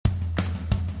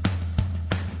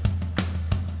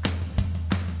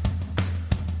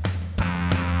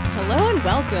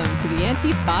welcome to the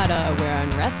Antifada, where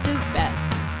unrest is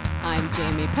best. I'm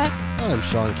Jamie Peck. I'm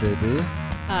Sean KB.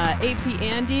 AP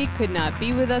Andy could not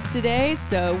be with us today,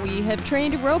 so we have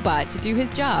trained a robot to do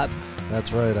his job.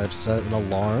 That's right. I've set an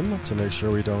alarm to make sure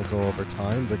we don't go over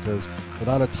time, because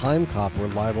without a time cop, we're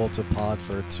liable to pod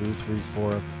for 2, 3,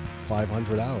 4,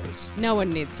 500 hours. No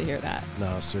one needs to hear that.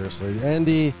 No, seriously.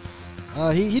 Andy,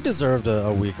 he deserved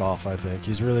a week off, I think.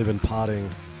 He's really been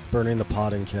burning the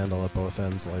potting candle at both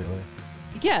ends lately.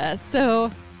 Yeah, so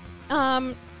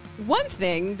one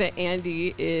thing that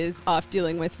Andy is off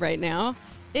dealing with right now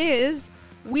is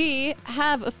we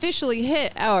have officially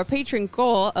hit our patron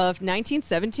goal of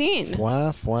 1917.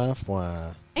 Fwah, fwah,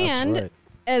 fwah. And That's right.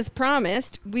 as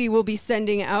promised, we will be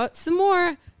sending out some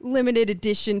more limited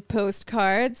edition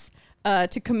postcards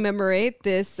to commemorate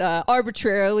this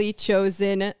arbitrarily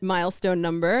chosen milestone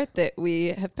number that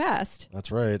we have passed.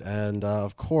 That's right. And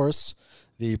of course,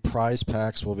 the prize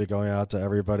packs will be going out to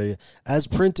everybody as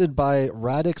printed by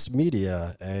Radix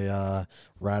Media, a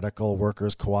radical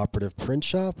workers cooperative print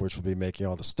shop, which will be making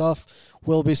all the stuff.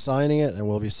 We'll be signing it, and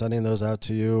we'll be sending those out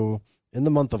to you in the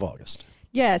month of August.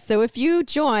 Yeah, so if you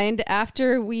joined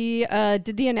after we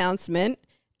did the announcement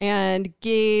and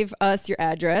gave us your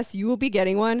address, you will be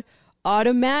getting one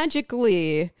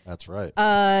automagically. That's right.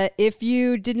 If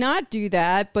you did not do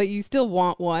that, but you still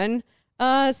want one,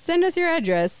 send us your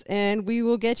address and we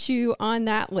will get you on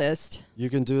that list. You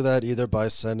can do that either by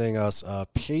sending us a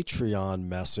Patreon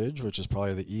message, which is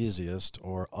probably the easiest,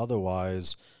 or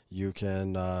otherwise you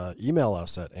can email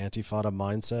us at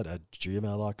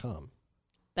antifadamindset@gmail.com.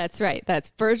 That's right. That's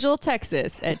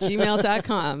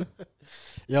virgiltexas@gmail.com.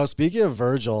 You know, speaking of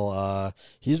Virgil,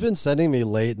 he's been sending me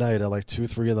late night at like 2,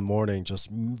 3 in the morning,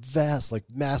 just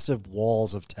massive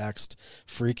walls of text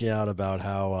freaking out about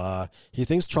how he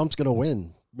thinks Trump's going to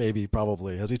win. Maybe,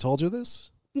 probably. Has he told you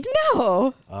this?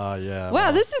 No. Yeah.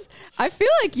 Wow, I feel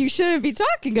like you shouldn't be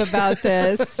talking about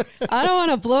this. I don't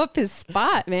want to blow up his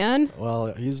spot, man.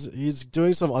 Well, he's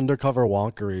doing some undercover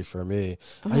wonkery for me.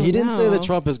 He didn't say that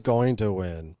Trump is going to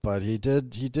win, but he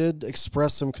did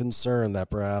express some concern that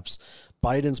perhaps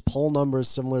Biden's poll numbers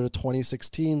similar to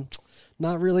 2016,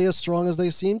 not really as strong as they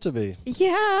seem to be.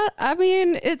 Yeah, I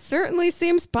mean, it certainly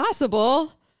seems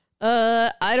possible.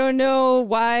 I don't know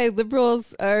why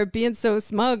liberals are being so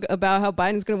smug about how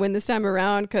Biden's going to win this time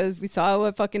around, because we saw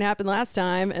what fucking happened last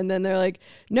time. And then they're like,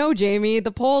 no, Jamie,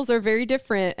 the polls are very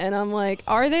different. And I'm like,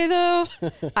 are they though?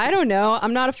 I don't know.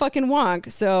 I'm not a fucking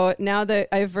wonk. So now that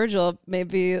I have Virgil,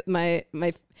 maybe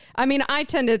I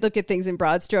tend to look at things in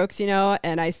broad strokes,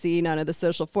 and I see none of the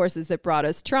social forces that brought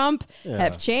us Trump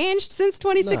have changed since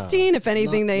 2016. If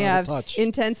anything, they have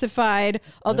intensified.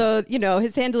 Although,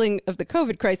 his handling of the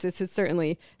COVID crisis has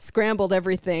certainly scrambled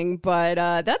everything. But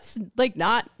that's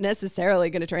not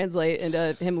necessarily going to translate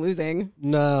into him losing.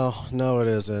 No, it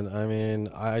isn't. I mean,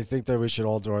 I think that we should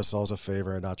all do ourselves a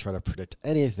favor and not try to predict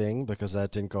anything, because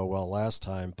that didn't go well last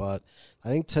time. But I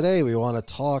think today we want to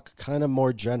talk kind of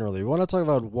more generally. We want to talk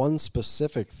about one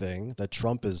specific thing that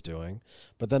Trump is doing,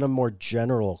 but then a more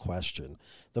general question.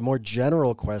 The more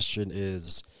general question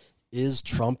is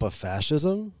Trump a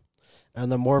fascism? And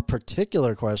the more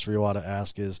particular question we want to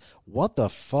ask is, what the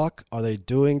fuck are they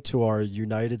doing to our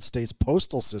United States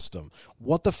postal system?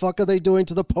 What the fuck are they doing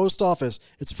to the post office?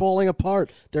 It's falling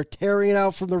apart. They're tearing it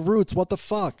out from the roots. What the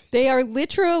fuck? They are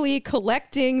literally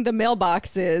collecting the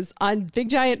mailboxes on big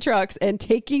giant trucks and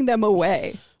taking them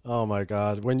away. Oh my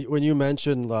God! When you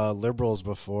mentioned liberals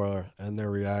before and their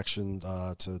reaction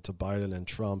to Biden and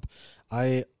Trump,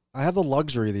 I have the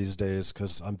luxury these days,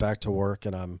 because I'm back to work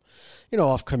and I'm,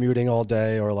 off commuting all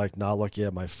day, or not looking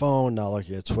at my phone, not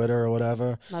looking at Twitter or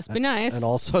whatever. Must be nice. And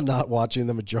also not watching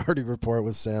the Majority Report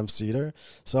with Sam Cedar.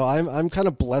 So I'm kind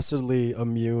of blessedly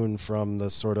immune from the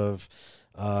sort of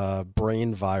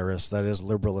brain virus that is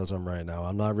liberalism right now.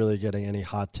 I'm not really getting any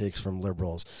hot takes from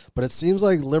liberals, but it seems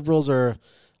like liberals are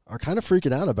kind of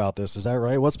freaking out about this. Is that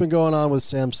right? What's been going on with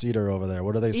Sam Cedar over there?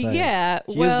 What are they saying? Yeah,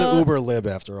 he is the uber lib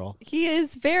after all. He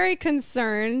is very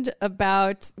concerned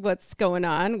about what's going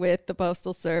on with the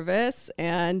Postal Service.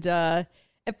 And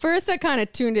at first I kind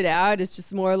of tuned it out. It's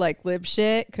just more like lib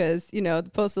shit, because, the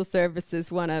Postal Service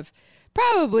is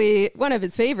probably one of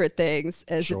his favorite things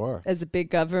as a big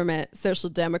government social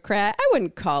democrat. I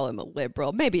wouldn't call him a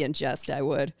liberal. Maybe in jest I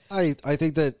would. I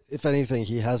think that, if anything,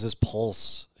 he has his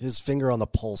finger on the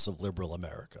pulse of liberal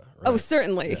America. Right? Oh,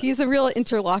 certainly. Yeah. He's a real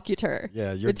interlocutor.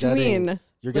 Yeah, you're getting the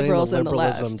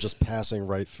liberalism just passing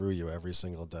right through you every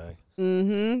single day.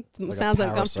 Mm-hmm. Like sounds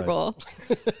uncomfortable.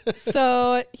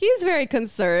 So he's very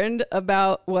concerned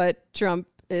about what Trump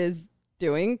is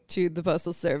doing to the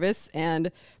Postal Service,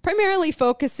 and primarily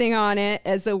focusing on it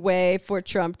as a way for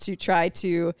Trump to try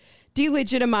to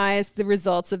delegitimize the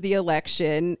results of the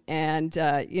election and,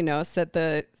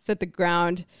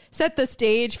 set the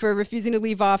stage for refusing to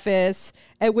leave office,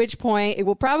 at which point it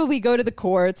will probably go to the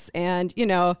courts. And,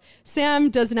 Sam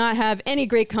does not have any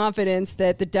great confidence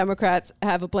that the Democrats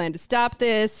have a plan to stop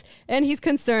this. And he's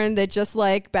concerned that just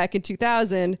like back in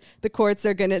 2000, the courts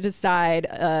are going to decide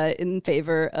in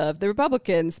favor of the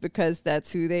Republicans because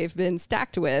that's who they've been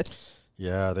stacked with.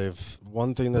 Yeah,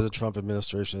 one thing that the Trump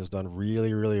administration has done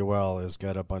really, really well is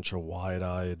get a bunch of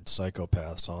wide-eyed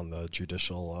psychopaths on the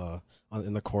judicial,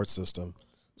 in the court system.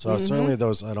 So certainly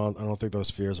those, I don't think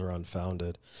those fears are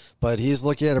unfounded. But he's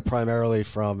looking at it primarily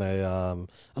from an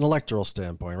electoral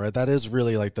standpoint, right? That is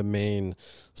really like the main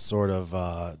sort of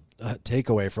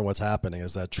takeaway from what's happening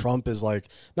is that Trump is like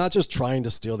not just trying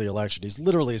to steal the election. He's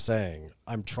literally saying,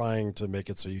 I'm trying to make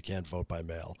it so you can't vote by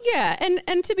mail. Yeah.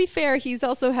 And to be fair, he's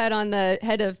also had on the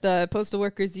head of the Postal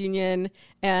Workers Union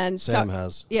and Sam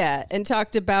has. Yeah. And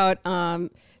talked about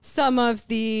some of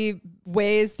the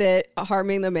ways that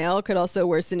harming the mail could also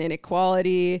worsen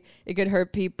inequality. It could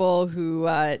hurt people who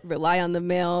rely on the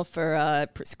mail for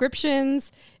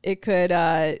prescriptions. It could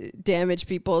damage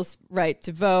people's right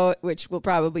to vote, which will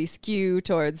probably skew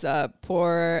towards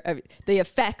poorer. The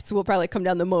effects will probably come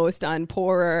down the most on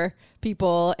poorer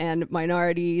people and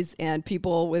minorities and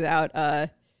people without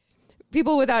a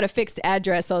fixed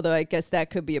address, although I guess that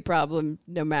could be a problem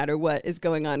no matter what is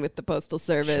going on with the Postal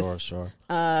Service. Sure.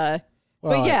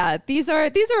 But yeah, these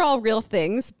are all real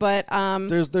things. But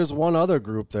there's one other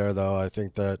group there, though, I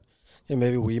think that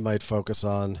maybe we might focus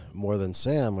on more than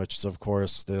Sam, which is, of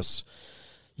course, this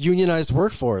unionized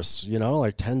workforce,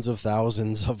 like tens of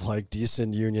thousands of like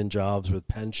decent union jobs with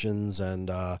pensions and,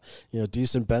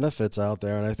 decent benefits out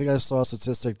there. And I think I saw a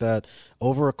statistic that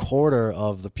over a quarter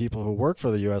of the people who work for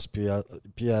the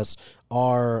USPS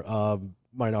are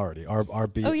minority, are by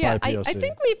POC. I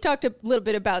think we've talked a little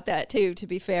bit about that too, to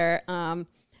be fair.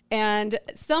 And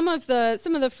some of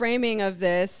the framing of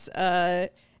this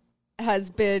has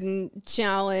been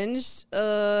challenged.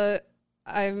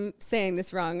 I'm saying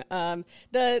this wrong.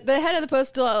 The head of the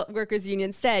Postal Workers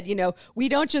Union said, we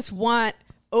don't just want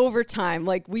overtime.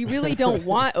 Like, we really don't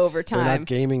want overtime. We're not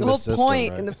gaming the system, whole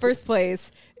point right? in the first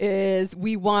place is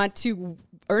we want to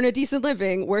earn a decent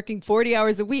living working 40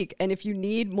 hours a week. And if you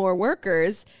need more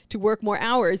workers to work more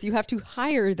hours, you have to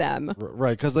hire them.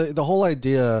 Right, because the whole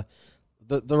idea,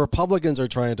 the Republicans are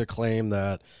trying to claim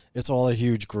that it's all a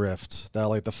huge grift, that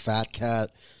like the fat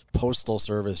cat Postal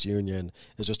Service union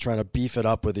is just trying to beef it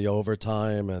up with the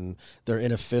overtime and they're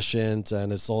inefficient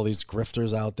and it's all these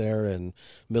grifters out there in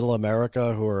middle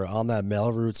America who are on that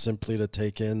mail route simply to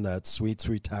take in that sweet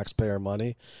taxpayer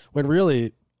money, when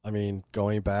really,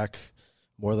 going back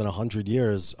more than 100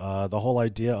 years, the whole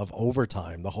idea of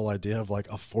overtime, the whole idea of like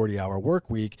a 40-hour work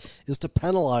week is to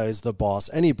penalize the boss,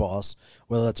 any boss,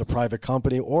 whether that's a private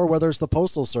company or whether it's the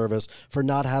Postal Service, for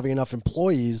not having enough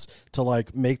employees to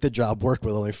like make the job work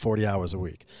with only 40 hours a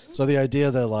week. So the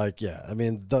idea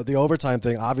that the overtime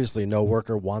thing, obviously no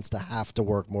worker wants to have to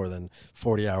work more than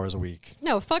 40 hours a week.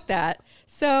 No, fuck that.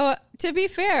 So to be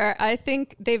fair, I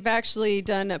think they've actually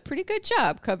done a pretty good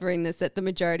job covering this at the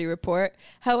Majority Report.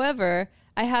 However,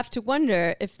 I have to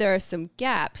wonder if there are some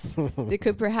gaps that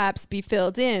could perhaps be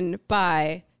filled in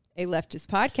by a leftist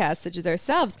podcast such as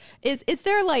ourselves. Is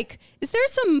there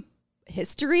some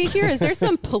history here? Is there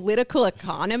some political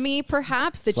economy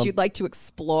perhaps that you'd like to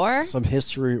explore? Some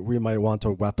history we might want to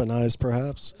weaponize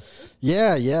perhaps?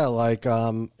 Yeah. Like,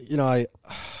 I'm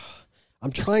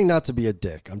trying not to be a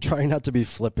dick. I'm trying not to be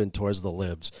flippant towards the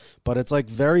libs, but it's like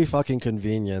very fucking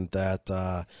convenient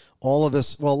that all of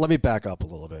this, well, let me back up a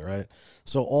little bit, right?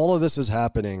 So all of this is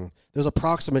happening. There's a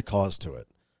proximate cause to it.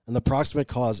 And the proximate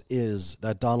cause is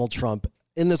that Donald Trump,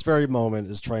 in this very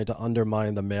moment, is trying to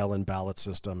undermine the mail-in ballot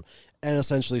system and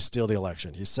essentially steal the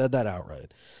election. He said that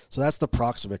outright. So that's the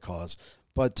proximate cause.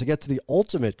 But to get to the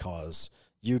ultimate cause,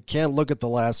 you can't look at the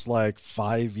last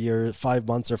 5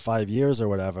 months or 5 years or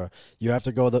whatever. You have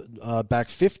to go back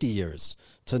 50 years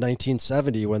to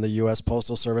 1970 when the U.S.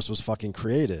 Postal Service was fucking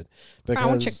created.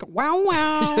 Because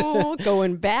wow.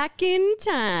 Going back in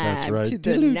time. That's right. To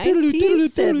the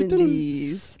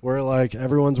 1970s. Where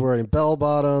everyone's wearing bell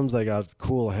bottoms. They got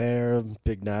cool hair,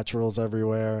 big naturals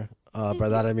everywhere. By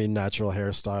that I mean natural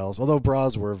hairstyles, although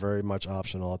bras were very much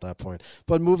optional at that point.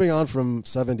 But moving on from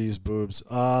 70s boobs,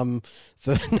 in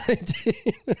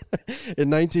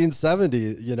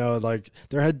 1970, like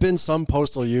there had been some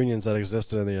postal unions that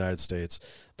existed in the United States.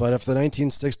 But if the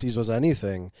 1960s was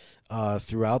anything,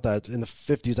 throughout that, in the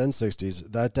 50s and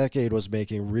 60s, that decade was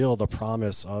making real the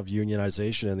promise of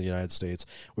unionization in the United States,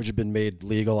 which had been made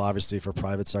legal, obviously, for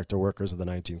private sector workers in the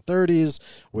 1930s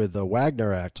with the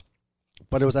Wagner Act.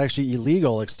 But it was actually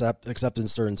illegal, except in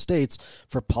certain states,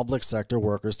 for public sector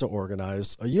workers to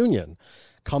organize a union.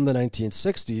 Come the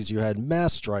 1960s, you had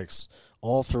mass strikes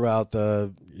all throughout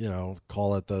the,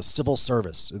 call it the civil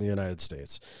service in the United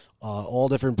States. All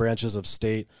different branches of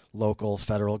state, local,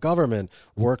 federal government,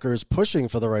 workers pushing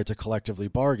for the right to collectively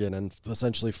bargain and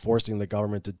essentially forcing the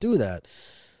government to do that.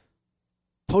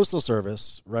 Postal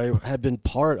Service, right, had been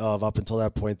part of, up until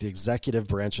that point, the executive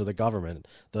branch of the government.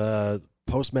 The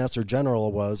Postmaster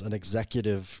General was an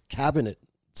executive cabinet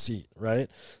seat, right?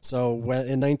 So when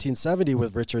in 1970,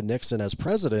 with Richard Nixon as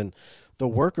president, the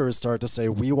workers start to say,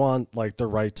 we want like the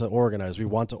right to organize. We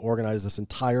want to organize this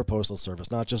entire postal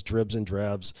service, not just dribs and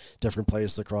drabs, different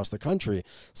places across the country.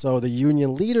 So the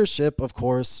union leadership, of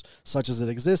course, such as it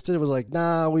existed, was like,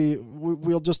 nah,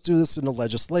 we'll just do this in a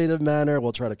legislative manner.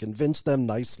 We'll try to convince them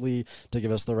nicely to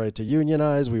give us the right to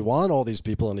unionize. We want all these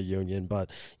people in a union, but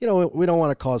we don't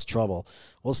want to cause trouble.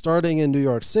 Well, starting in New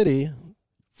York City,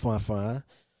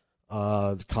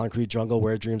 the concrete jungle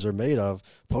where dreams are made of,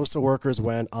 postal workers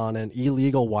went on an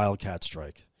illegal wildcat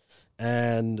strike.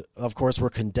 And, of course, were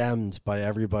condemned by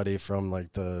everybody from,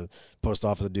 like, the post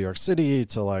office of New York City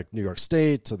to, like, New York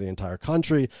State to the entire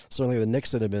country. Certainly the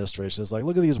Nixon administration is like,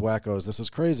 look at these wackos. This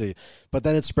is crazy. But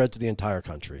then it spread to the entire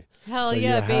country. Hell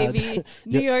yeah, baby.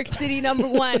 New York City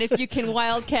 #1. If you can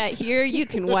wildcat here, you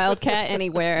can wildcat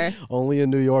anywhere. Only in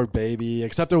New York, baby.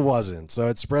 Except it wasn't. So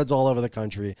it spreads all over the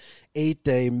country.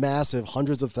 8-day, massive,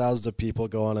 hundreds of thousands of people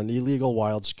go on an illegal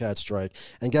wildcat strike.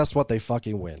 And guess what? They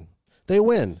fucking win. They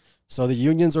win. So the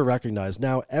unions are recognized.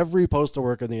 Now, every postal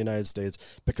worker in the United States,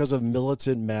 because of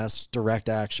militant mass direct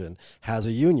action, has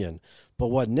a union. But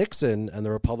what Nixon and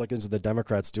the Republicans and the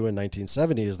Democrats do in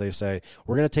 1970 is they say,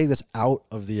 we're going to take this out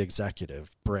of the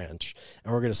executive branch,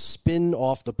 and we're going to spin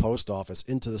off the post office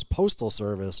into this postal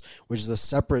service, which is a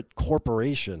separate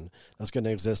corporation that's going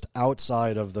to exist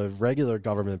outside of the regular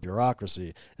government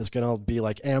bureaucracy. It's going to be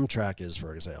like Amtrak is,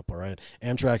 for example, right?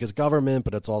 Amtrak is government,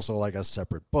 but it's also like a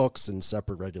separate books and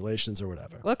separate regulations or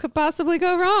whatever. What could possibly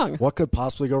go wrong? What could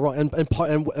possibly go wrong?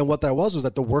 And what that was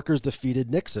that the workers defeated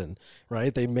Nixon,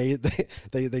 right? They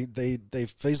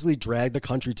basically dragged the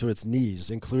country to its knees,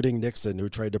 including Nixon, who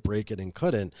tried to break it and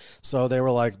couldn't. So they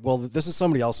were like, well, this is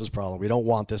somebody else's problem. We don't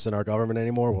want this in our government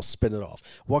anymore. We'll spin it off.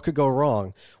 What could go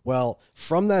wrong? Well,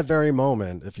 from that very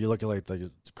moment, if you look at like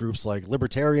the groups like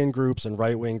libertarian groups and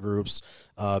right-wing groups,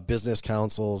 business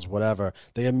councils, whatever,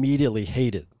 they immediately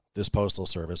hated this postal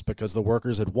service because the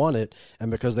workers had won it and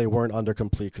because they weren't under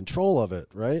complete control of it,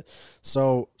 right?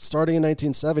 So starting in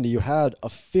 1970, you had a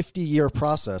 50-year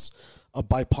process, a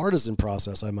bipartisan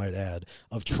process, I might add,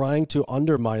 of trying to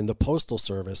undermine the postal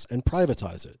service and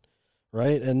privatize it,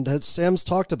 right? And Sam's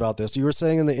talked about this. You were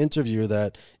saying in the interview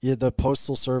that the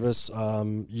Postal Service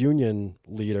union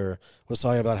leader was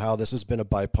talking about how this has been a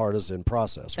bipartisan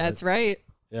process, right? That's right.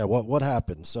 Yeah, what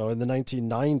happened? So in the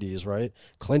 1990s, right,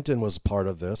 Clinton was part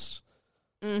of this.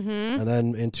 Mm-hmm. And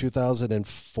then in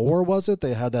 2004, was it?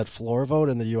 They had that floor vote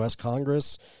in the U.S.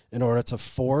 Congress in order to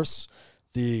force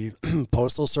the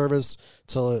Postal Service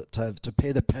to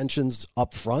pay the pensions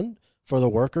up front for the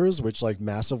workers, which like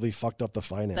massively fucked up the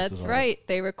finances. That's right.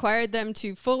 They required them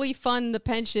to fully fund the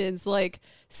pensions like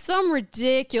some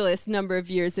ridiculous number of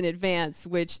years in advance,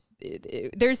 which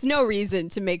there's no reason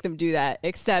to make them do that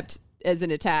except as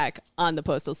an attack on the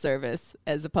Postal Service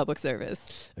as a public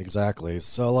service. Exactly.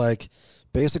 So like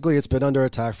basically it's been under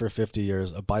attack for 50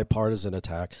 years, a bipartisan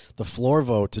attack. The floor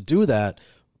vote to do that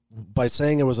by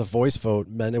saying it was a voice vote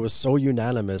meant it was so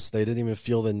unanimous they didn't even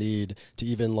feel the need to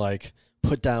even like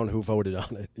put down who voted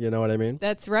on it. You know what I mean?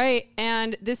 That's right.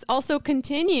 And this also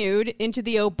continued into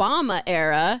the Obama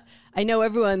era. I know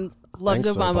everyone loves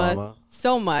Obama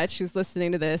so much who's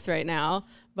listening to this right now,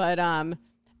 but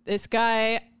this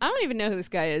guy, I don't even know who this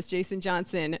guy is. Jason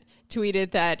Johnson tweeted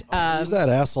that. He's that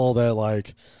asshole that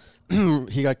like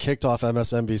he got kicked off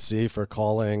MSNBC for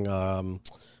calling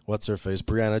what's her face,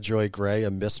 Brianna Joy Gray,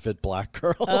 a misfit black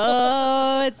girl.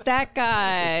 Oh, it's that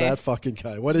guy. It's that fucking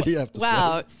guy. What did he have to say?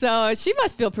 Wow. So she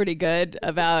must feel pretty good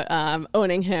about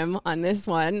owning him on this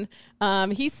one.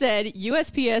 He said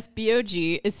USPS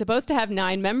BOG is supposed to have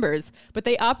 9 members, but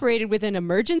they operated with an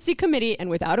emergency committee and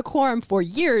without a quorum for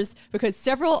years because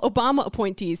several Obama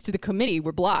appointees to the committee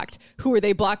were blocked. Who were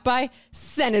they blocked by?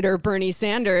 Senator Bernie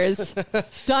Sanders.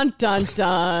 Dun, dun,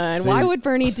 dun. See, why would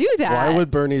Bernie do that? Why would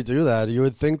Bernie do that? You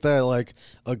would think that like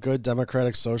a good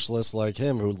democratic socialist like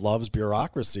him who loves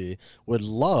bureaucracy would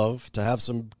love to have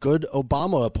some good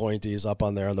Obama appointees up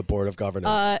on there on the board of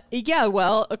governance. Yeah,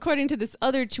 well, according to this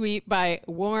other tweet by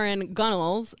Warren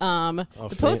Gunnels,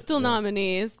 the postal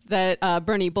nominees that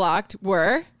Bernie blocked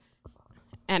were,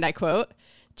 and I quote,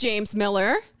 James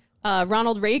Miller,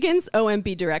 Ronald Reagan's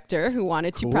OMB director who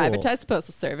wanted to privatize the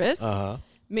Postal Service,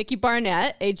 Mickey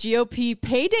Barnett, a GOP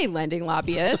payday lending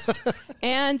lobbyist,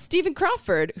 and Stephen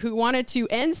Crawford, who wanted to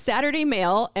end Saturday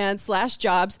mail and slash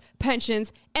jobs,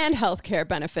 pensions, and health care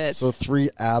benefits. So 3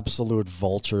 absolute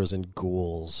vultures and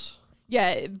ghouls.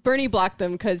 Yeah, Bernie blocked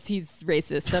them because he's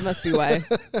racist. That must be why.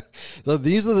 So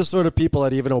these are the sort of people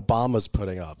that even Obama's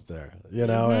putting up there, you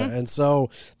know? Mm-hmm. And so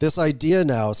this idea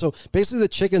now, so basically the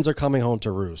chickens are coming home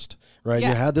to roost, right?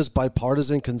 Yeah. You had this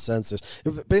bipartisan consensus.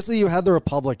 Basically, you had the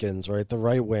Republicans, right, the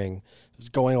right wing,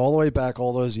 going all the way back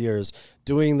all those years,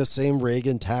 doing the same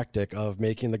Reagan tactic of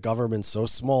making the government so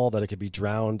small that it could be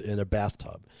drowned in a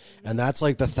bathtub. And that's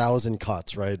like the 1,000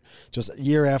 cuts, right? Just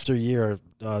year after year,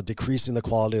 decreasing the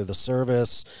quality of the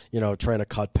service, you know, trying to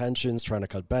cut pensions, trying to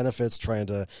cut benefits, trying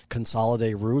to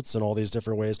consolidate routes in all these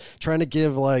different ways, trying to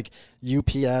give like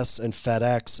UPS and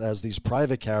FedEx as these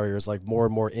private carriers like more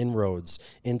and more inroads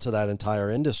into that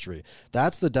entire industry.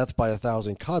 That's the death by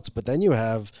 1,000 cuts. But then you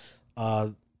have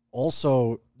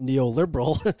also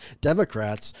neoliberal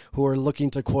Democrats who are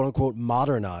looking to quote unquote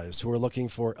modernize, who are looking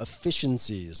for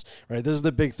efficiencies, right? This is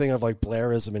the big thing of like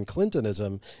Blairism and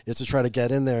Clintonism, is to try to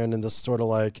get in there and in this sort of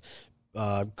like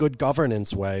good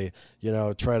governance way, you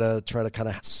know, try to kind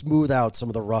of smooth out some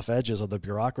of the rough edges of the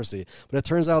bureaucracy. But it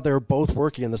turns out they're both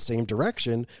working in the same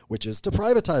direction, which is to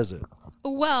privatize it.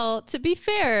 Well, to be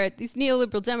fair, these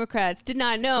neoliberal Democrats did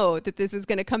not know that this was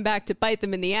going to come back to bite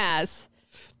them in the ass.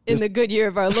 In the good year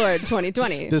of our Lord,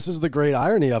 2020. This is the great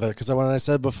irony of it, because when I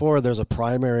said before, there's a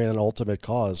primary and an ultimate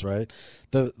cause, right?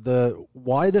 The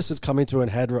why this is coming to a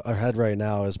head right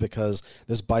now is because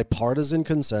this bipartisan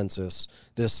consensus,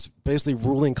 this basically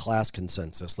ruling class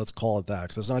consensus, let's call it that,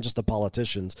 because it's not just the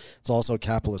politicians, it's also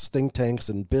capitalist think tanks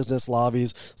and business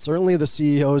lobbies. Certainly the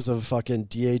CEOs of fucking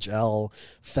DHL,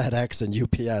 FedEx, and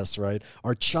UPS, right,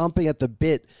 are chomping at the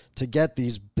bit to get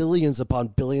these billions upon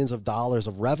billions of dollars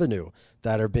of revenue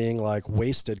that are being like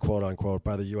wasted, quote unquote,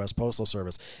 by the U.S. Postal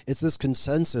Service. It's this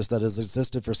consensus that has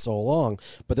existed for so long,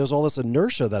 but there's all this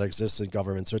inertia that exists in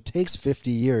government. So it takes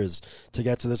 50 years to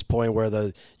get to this point where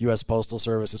the U.S. Postal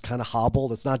Service is kind of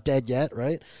hobbled. It's not dead yet,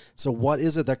 right? So what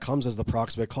is it that comes as the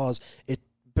proximate cause?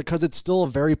 Because it's still a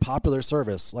very popular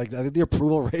service. Like, I think the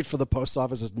approval rate for the post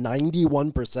office is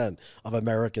 91% of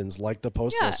Americans like the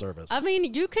postal service. I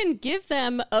mean, you can give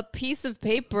them a piece of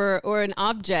paper or an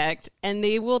object and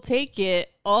they will take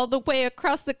it all the way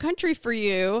across the country for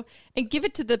you and give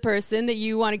it to the person that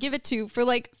you want to give it to for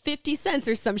like 50 cents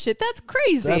or some shit. That's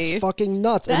crazy. That's fucking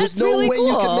nuts. That's and there's no really way cool.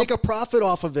 you can make a profit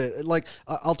off of it. Like,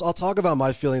 I'll talk about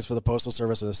my feelings for the Postal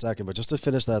Service in a second, but just to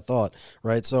finish that thought,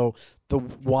 right? So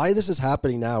why this is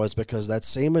happening now is because that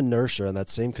same inertia and that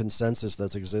same consensus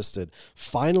that's existed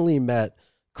finally met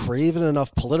craven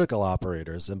enough political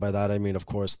operators, and by that I mean, of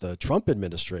course, the Trump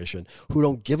administration, who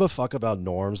don't give a fuck about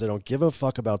norms, they don't give a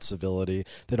fuck about civility,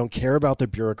 they don't care about the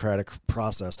bureaucratic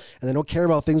process, and they don't care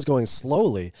about things going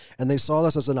slowly, and they saw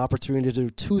this as an opportunity to do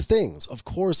 2 things. Of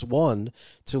course, one,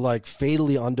 to like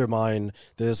fatally undermine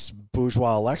this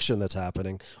bourgeois election that's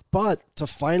happening, but to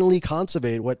finally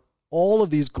consummate what all of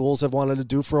these ghouls have wanted to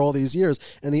do for all these years.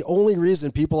 And the only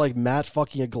reason people like Matt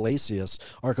fucking Iglesias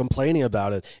are complaining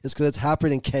about it is because it's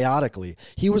happening chaotically.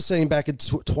 He was saying back in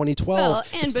 2012,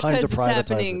 it's time to privatize it. Well, and because it's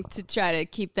happening to try to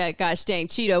keep that gosh dang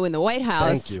Cheeto in the White House.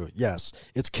 Thank you. Yes.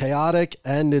 It's chaotic,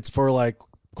 and it's for like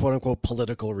quote unquote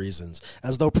political reasons,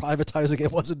 as though privatizing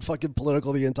it wasn't fucking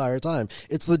political the entire time.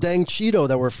 It's the dang Cheeto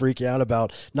that we're freaking out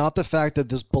about, not the fact that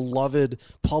this beloved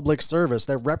public service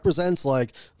that represents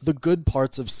like the good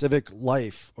parts of civic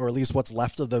life, or at least what's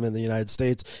left of them in the United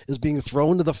States, is being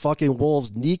thrown to the fucking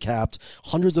wolves, kneecapped,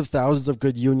 hundreds of thousands of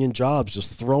good union jobs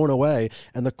just thrown away,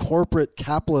 and the corporate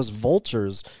capitalist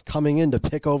vultures coming in to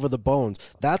pick over the bones.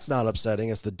 That's not upsetting.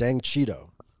 It's the dang Cheeto.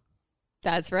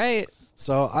 That's right.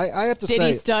 So I have to say... Did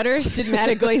he stutter? Did Matt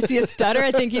Iglesias stutter?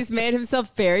 I think he's made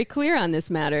himself very clear on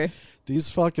this matter. These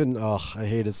fucking I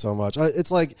hate it so much.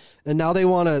 It's like, and now they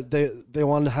want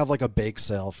to have like a bake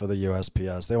sale for the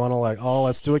USPS. They want to like, oh,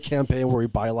 let's do a campaign where we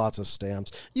buy lots of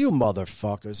stamps. You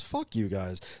motherfuckers, fuck you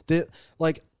guys.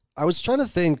 I was trying to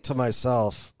think to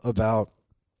myself about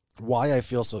why I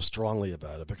feel so strongly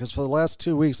about it, because for the last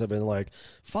 2 weeks I've been like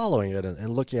following it and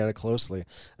looking at it closely,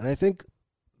 and I think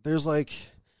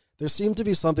there seemed to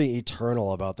be something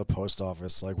eternal about the post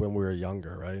office, like when we were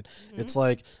younger, right? Mm-hmm. It's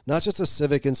like not just a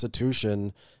civic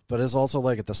institution, but it's also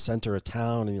like at the center of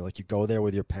town, and you go there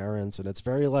with your parents, and it's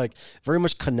very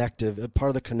much connective, part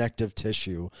of the connective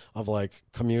tissue of like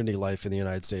community life in the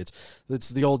United States. It's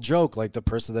the old joke, like the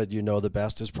person that you know the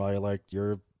best is probably like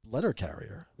your letter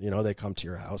carrier. They come to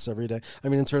your house every day. I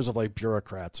mean, in terms of like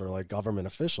bureaucrats or like government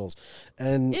officials,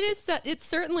 and it's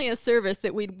certainly a service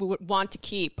that we would want to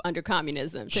keep under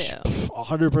communism too.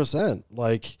 100%.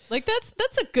 Like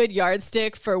that's a good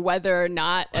yardstick for whether or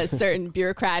not a certain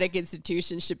bureaucratic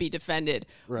institution should be defended.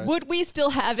 Right. Would we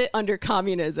still have it under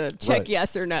communism? Check right.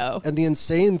 Yes or no. And the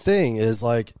insane thing is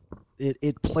like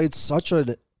it played such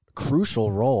a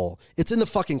crucial role. It's in the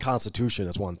fucking Constitution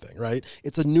is one thing, right?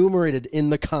 It's enumerated in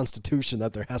the Constitution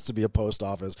that there has to be a post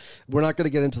office. We're not going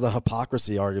to get into the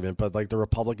hypocrisy argument, but like the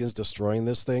Republicans destroying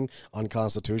this thing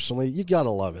unconstitutionally, you gotta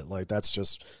love it. Like that's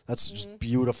just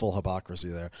beautiful hypocrisy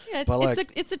there. Yeah,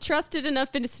 it's a trusted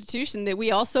enough institution that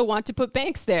we also want to put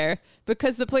banks there,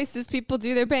 because the places people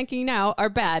do their banking now are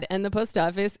bad and the post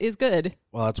office is good.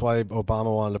 Well, that's why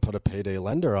Obama wanted to put a payday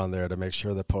lender on there to make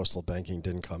sure that postal banking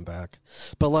didn't come back.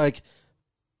 But like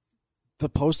the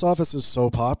post office is so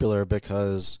popular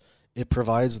because it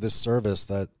provides this service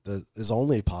that is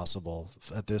only possible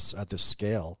at this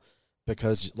scale.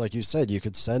 Because like you said, you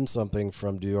could send something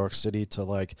from New York City to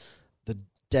like the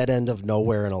dead end of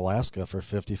nowhere in Alaska for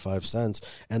 55 cents.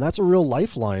 And that's a real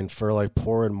lifeline for like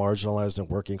poor and marginalized and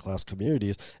working class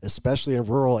communities, especially in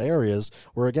rural areas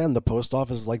where, again, the post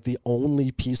office is like the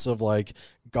only piece of like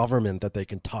government that they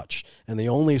can touch and the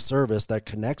only service that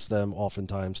connects them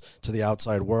oftentimes to the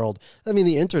outside world. I mean,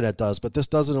 the internet does, but this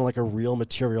does it in like a real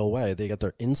material way. They get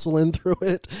their insulin through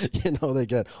it. They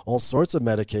get all sorts of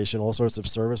medication, all sorts of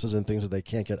services and things that they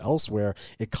can't get elsewhere.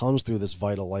 It comes through this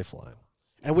vital lifeline.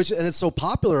 And it's so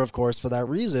popular, of course, for that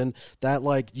reason that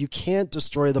like you can't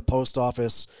destroy the post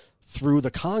office through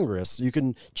the Congress. You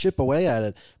can chip away at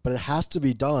it, but it has to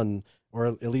be done, or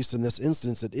at least in this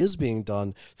instance, it is being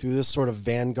done through this sort of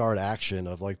vanguard action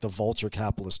of like the vulture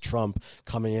capitalist Trump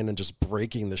coming in and just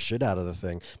breaking the shit out of the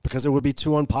thing, because it would be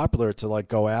too unpopular to like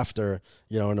go after,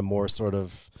 in a more sort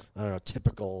of, I don't know,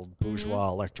 typical bourgeois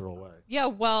electoral way. Yeah,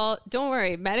 well, don't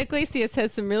worry. Matt Iglesias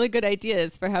has some really good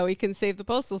ideas for how we can save the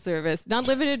Postal Service, not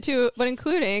limited to, but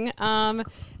including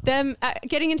them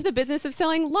getting into the business of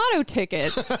selling lotto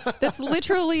tickets. That's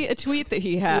literally a tweet that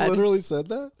he had. He literally said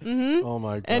that? Mm-hmm. Oh,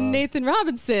 my God. And Nathan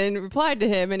Robinson replied to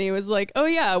him, and he was like, oh,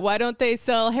 yeah, why don't they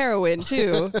sell heroin,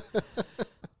 too?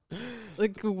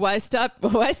 Like, why stop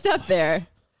there?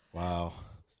 Wow.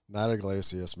 Matt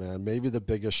Iglesias, man, maybe the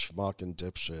biggest schmuck and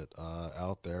dipshit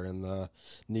out there in the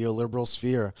neoliberal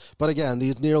sphere. But again,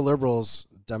 these neoliberals,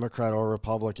 Democrat or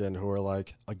Republican, who are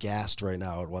like aghast right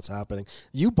now at what's happening,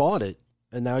 you bought it.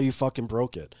 And now you fucking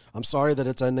broke it. I'm sorry that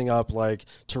it's ending up like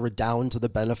to redound to the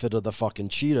benefit of the fucking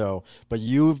Cheeto, but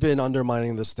you've been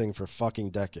undermining this thing for fucking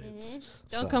decades.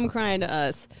 Mm-hmm. Don't come crying to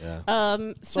us.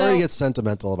 Yeah. Sorry to get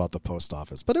sentimental about the post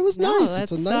office, but it was nice.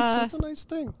 It's a nice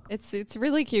thing. It's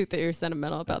really cute that you're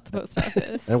sentimental about the post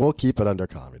office. And we'll keep it under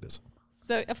communism.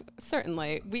 So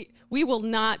certainly, we will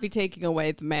not be taking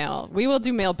away the mail. We will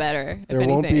do mail better. There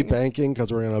won't be banking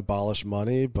because we're going to abolish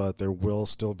money, but there will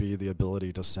still be the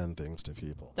ability to send things to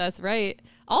people. That's right.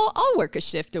 I'll work a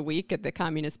shift a week at the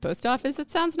communist post office.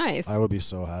 It sounds nice. I would be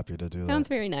so happy to do that. Sounds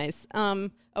very nice.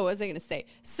 What was I going to say?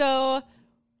 So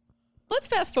let's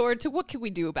fast forward to what can we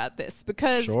do about this?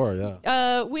 Because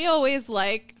we always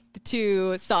like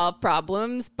to solve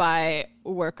problems by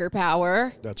worker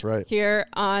power. That's right. Here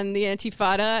on the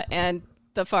Antifada and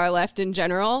the far left in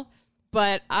general.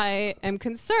 But I am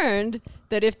concerned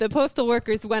that if the postal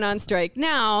workers went on strike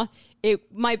now,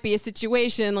 it might be a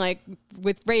situation like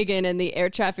with Reagan and the air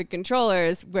traffic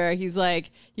controllers where he's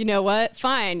like, you know what?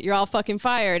 Fine. You're all fucking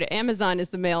fired. Amazon is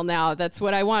the mail now. That's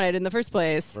what I wanted in the first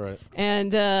place. Right.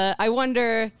 And I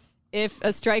wonder if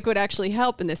a strike would actually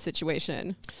help in this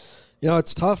situation.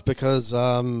 It's tough because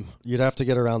you'd have to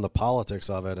get around the politics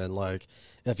of it. And, like,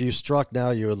 if you struck now,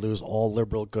 you would lose all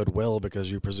liberal goodwill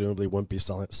because you presumably wouldn't be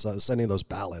sending those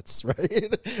ballots,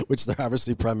 right? Which they're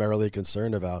obviously primarily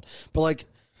concerned about. But, like,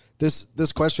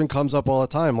 this question comes up all the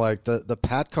time. Like the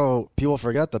Patco, people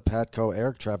forget the Patco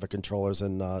air traffic controllers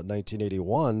in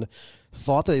 1981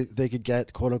 thought they could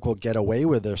get, quote unquote, get away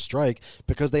with their strike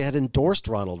because they had endorsed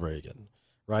Ronald Reagan.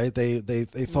 Right? They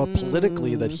thought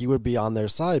politically that he would be on their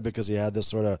side because he had this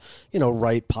sort of,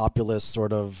 right populist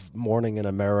sort of morning in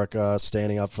America,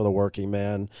 standing up for the working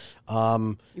man.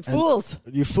 You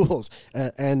fools.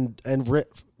 And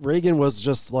Reagan was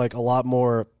just like a lot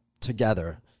more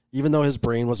together. Even though his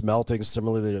brain was melting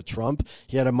similarly to Trump,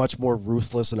 he had a much more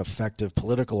ruthless and effective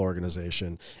political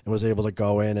organization and was able to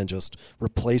go in and just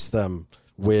replace them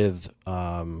with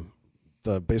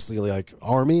the basically like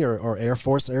Army or Air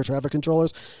Force air traffic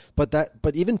controllers. But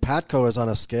even Patco is on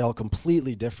a scale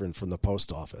completely different from the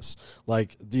post office.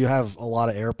 Like, you have a lot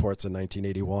of airports in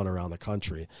 1981 around the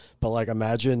country, but like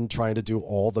imagine trying to do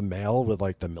all the mail with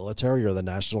like the military or the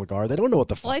National Guard. They don't know what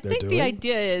the fuck they're doing. Well, I think the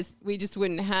idea is we just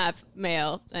wouldn't have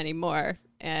mail anymore,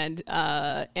 and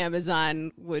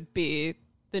Amazon would be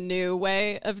the new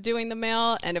way of doing the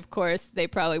mail. And of course, they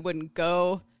probably wouldn't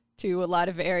go to a lot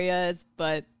of areas,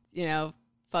 but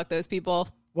fuck those people.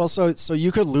 Well, so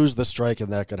you could lose the strike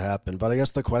and that could happen. But I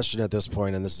guess the question at this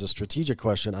point, and this is a strategic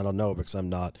question, I don't know because I'm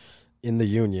not in the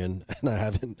union and I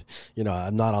haven't,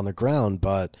 I'm not on the ground.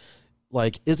 But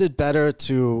like, is it better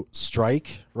to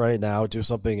strike right now, do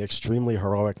something extremely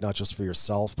heroic, not just for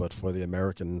yourself, but for the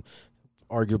American,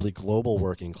 arguably global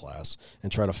working class,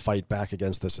 and try to fight back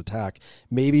against this attack?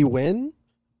 Maybe win,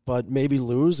 but maybe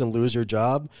lose your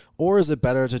job? Or is it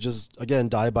better to just, again,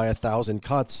 die by 1,000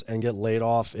 cuts and get laid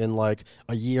off in like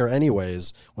a year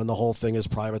anyways when the whole thing is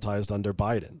privatized under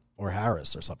Biden or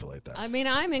Harris or something like that? I mean,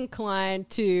 I'm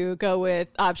inclined to go with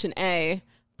option A,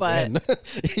 but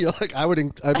like,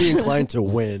 I'd be inclined to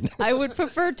win. I would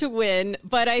prefer to win,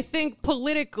 but I think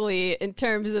politically, in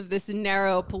terms of this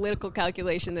narrow political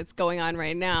calculation that's going on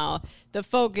right now, the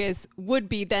focus would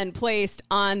be then placed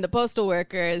on the postal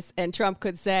workers, and Trump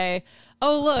could say,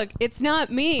 oh, look, it's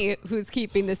not me who's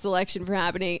keeping this election from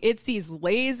happening. It's these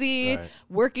lazy,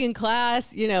 working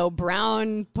class,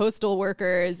 brown postal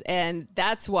workers, and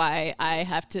that's why I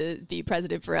have to be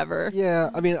president forever. Yeah,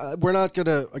 I mean, we're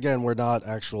not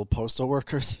actual postal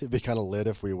workers. It'd be kind of lit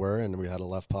if we were and we had a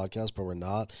left podcast, but we're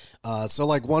not. So,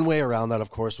 like, one way around that, of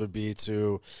course, would be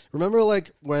to remember,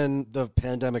 like, when the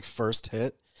pandemic first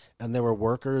hit, and there were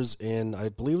workers in, I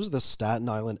believe it was the Staten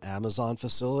Island Amazon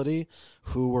facility,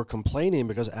 who were complaining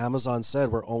because Amazon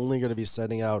said we're only going to be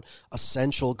sending out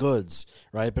essential goods,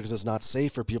 right? Because it's not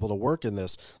safe for people to work in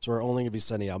this. So we're only going to be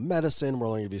sending out medicine. We're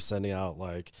only going to be sending out,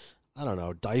 like, I don't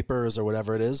know, diapers or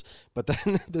whatever it is. But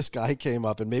then this guy came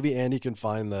up, and maybe Andy can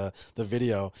find the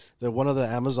video, that one of the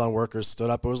Amazon workers stood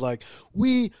up and was like,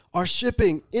 we are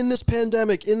shipping in this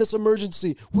pandemic, in this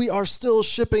emergency, we are still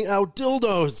shipping out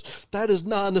dildos. That is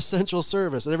not an essential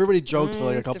service. And everybody joked for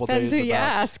like a couple days. Depends who you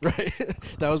ask. Right?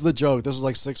 That was the joke. This was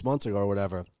like 6 months ago or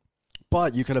whatever.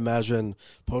 But you can imagine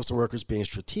postal workers being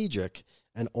strategic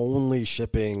and only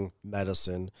shipping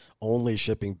medicine, only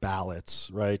shipping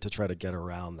ballots, right, to try to get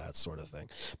around that sort of thing.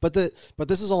 But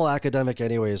this is all academic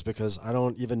anyways, because I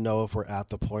don't even know if we're at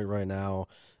the point right now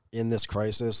in this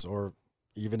crisis or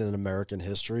even in American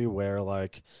history where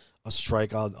like a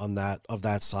strike on that of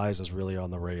that size is really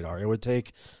on the radar. It would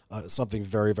take something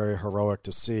very, very heroic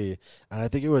to see, and I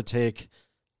think it would take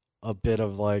a bit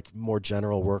of like more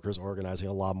general workers organizing,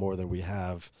 a lot more than we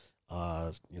have.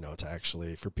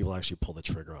 For people to actually pull the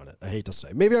trigger on it. I hate to say,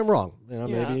 maybe I'm wrong.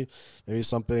 Maybe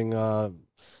something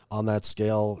on that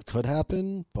scale could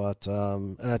happen, but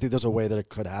and I think there's a way that it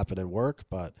could happen and work,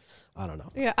 but I don't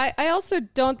know. Yeah, I also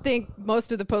don't think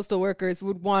most of the postal workers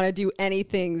would want to do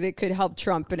anything that could help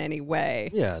Trump in any way.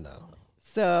 Yeah, no.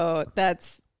 So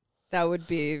that would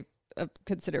be a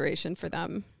consideration for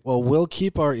them. Well, we'll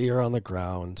keep our ear on the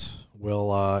ground.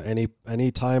 We'll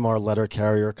any time our letter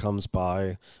carrier comes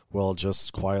by, we'll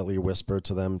just quietly whisper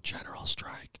to them, General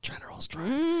Strike,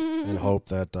 and hope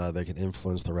that they can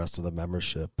influence the rest of the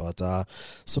membership. But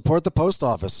support the post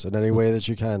office in any way that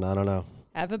you can. I don't know.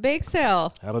 Have a bake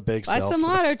sale. Buy some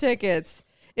lotto tickets.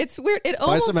 It's weird.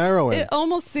 Buy some heroin. It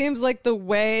almost seems like the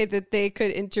way that they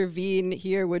could intervene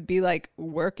here would be like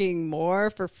working more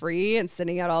for free and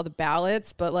sending out all the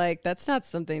ballots. But like, that's not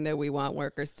something that we want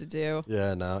workers to do.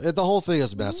 Yeah, no. The whole thing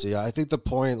is messy. I think the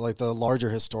point, like the larger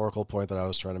historical point that I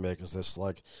was trying to make is this,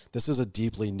 like, this is a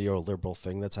deeply neoliberal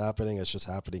thing that's happening. It's just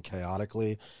happening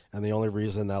chaotically. And the only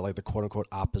reason that like the quote unquote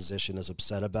opposition is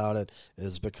upset about it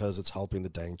is because it's helping the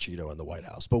dang Cheeto in the White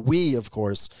House. But we, of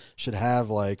course, should have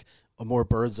like a more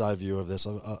bird's eye view of this,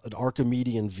 an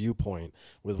Archimedean viewpoint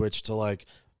with which to like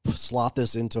slot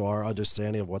this into our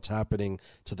understanding of what's happening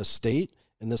to the state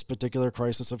in this particular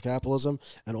crisis of capitalism,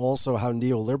 and also how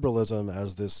neoliberalism,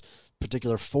 as this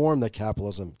particular form that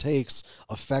capitalism takes,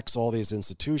 affects all these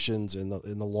institutions in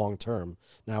the long term.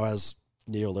 Now, as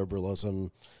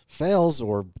neoliberalism fails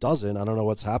or doesn't, I don't know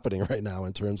what's happening right now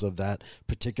in terms of that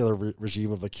particular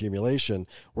regime of accumulation.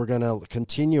 We're going to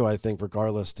continue, I think,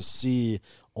 regardless, to see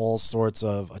all sorts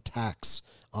of attacks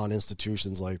on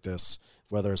institutions like this,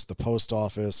 whether it's the post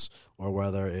office or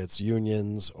whether it's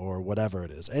unions or whatever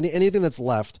it is. Anything that's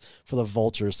left for the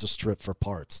vultures to strip for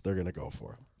parts, they're going to go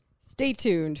for. Stay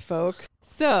tuned, folks.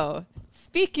 So,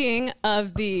 speaking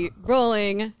of the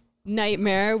rolling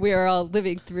nightmare we are all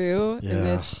living through in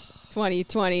this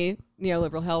 2020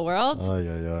 neoliberal hell world.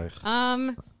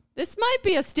 This might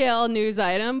be a stale news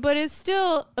item, but it's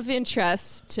still of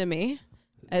interest to me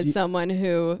as someone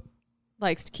who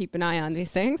likes to keep an eye on these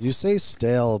things. You say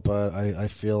stale, but I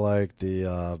feel like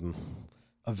the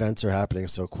events are happening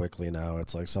so quickly now.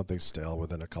 It's like something stale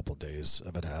within a couple days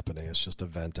of it happening. It's just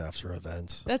event after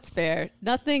event. That's fair.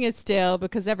 Nothing is stale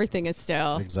because everything is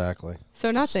stale. Exactly.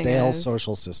 So nothing stale is.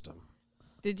 Social system.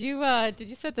 Did you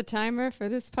set the timer for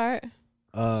this part?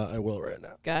 I will right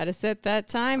now. Gotta set that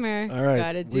timer. All right.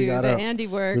 Gotta do the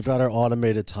handiwork. We've got our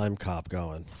automated time cop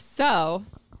going. So,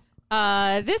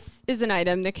 this is an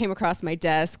item that came across my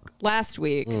desk last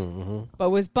week, but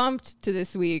was bumped to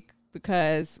this week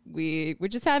because we were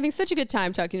just having such a good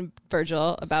time talking to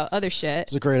Virgil about other shit.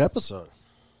 It's a great episode.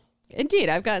 Indeed.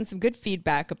 I've gotten some good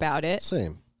feedback about it.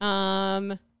 Same.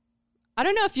 I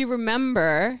don't know if you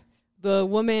remember the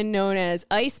woman known as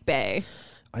ICE Bae.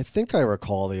 I think I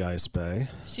recall the ICE Bae.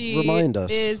 She Remind us.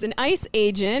 is an ICE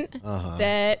agent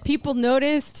that people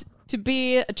noticed to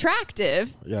be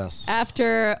attractive. Yes.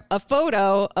 After a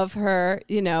photo of her,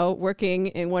 working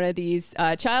in one of these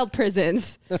child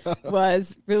prisons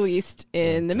was released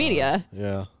in the media.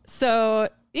 Yeah. So,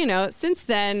 since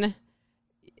then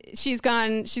she's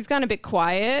gone a bit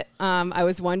quiet. I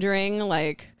was wondering,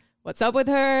 like, what's up with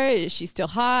her? Is she still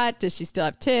hot? Does she still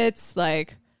have tits?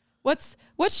 Like, what's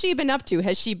she been up to?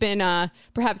 Has she been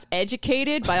perhaps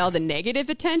educated by all the negative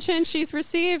attention she's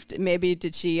received? Maybe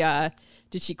did she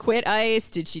quit ICE?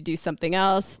 Did she do something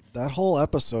else? That whole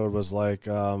episode was like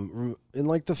in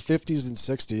like the 50s and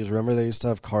 60s. Remember they used to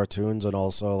have cartoons and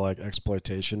also like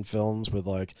exploitation films with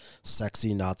like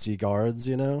sexy Nazi guards,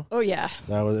 Oh yeah.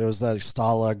 It was that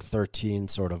Stalag 13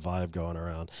 sort of vibe going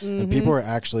around. And people were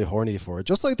actually horny for it.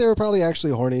 Just like they were probably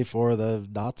actually horny for the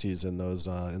Nazis in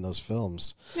those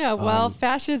films. Yeah, well,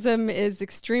 fascism is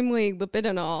extremely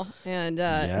libidinal and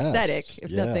aesthetic,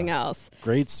 if nothing else.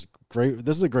 Great.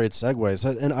 This is a great segue.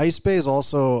 So, and ICE Bae is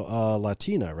also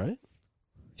Latina, right?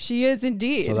 She is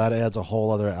indeed. So that adds a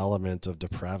whole other element of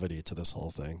depravity to this whole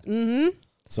thing. Mm-hmm.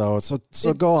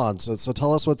 So go on. So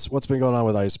tell us what's been going on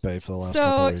with ICE Bae for the last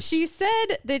couple of weeks. So she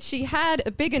said that she had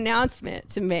a big announcement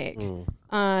to make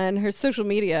on her social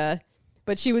media,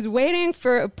 but she was waiting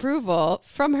for approval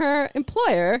from her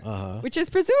employer, which is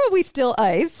presumably still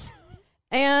ICE.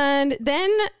 And then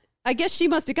I guess she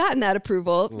must have gotten that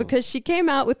approval because she came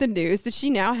out with the news that she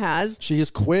now has. She has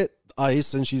quit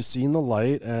ICE and she's seen the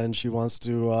light and she wants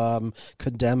to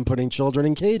condemn putting children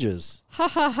in cages. Ha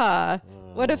ha ha.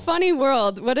 What a funny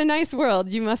world. What a nice world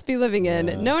you must be living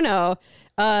in. No.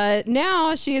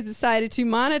 Now she has decided to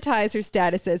monetize her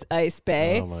status as ICE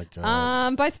Bae. Oh my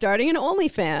God. By starting an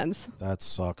OnlyFans. That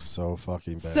sucks so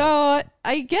fucking bad. So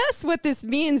I guess what this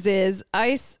means is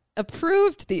ICE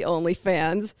approved the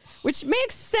OnlyFans, which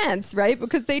makes sense, right?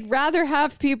 Because they'd rather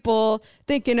have people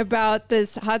thinking about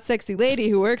this hot, sexy lady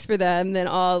who works for them than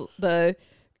all the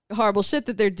horrible shit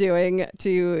that they're doing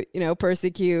to,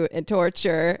 persecute and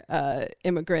torture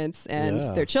immigrants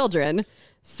and their children.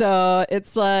 So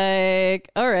it's like,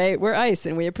 all right, we're ICE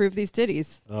and we approve these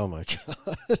titties. Oh my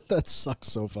God. That sucks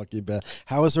so fucking bad.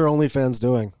 How is her OnlyFans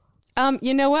doing?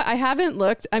 You know what? I haven't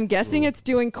looked. I'm guessing it's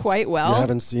doing quite well. You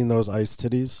haven't seen those ICE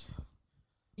titties?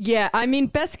 Yeah, I mean,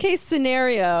 best case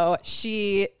scenario,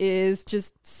 she is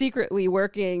just secretly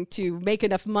working to make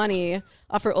enough money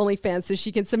off her OnlyFans so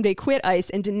she can someday quit ICE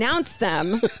and denounce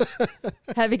them,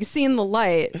 having seen the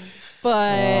light.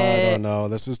 But I don't know.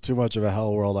 This is too much of a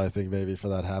hell world, I think, maybe for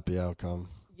that happy outcome.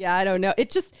 Yeah, I don't know. It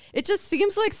just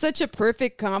seems like such a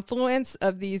perfect confluence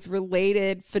of these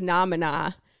related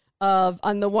phenomena of,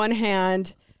 on the one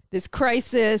hand, this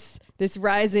crisis, this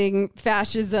rising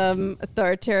fascism,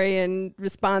 authoritarian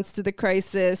response to the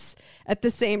crisis. At the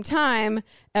same time,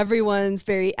 everyone's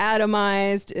very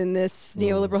atomized in this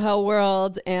neoliberal hell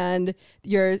world, and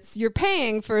you're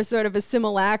paying for sort of a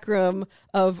simulacrum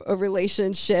of a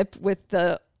relationship with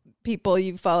the people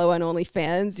you follow on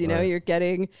OnlyFans. You know, Right. you're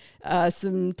getting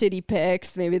some titty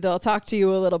pics. Maybe they'll talk to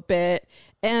you a little bit.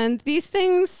 And these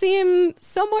things seem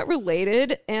somewhat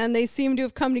related, and they seem to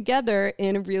have come together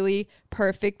in a really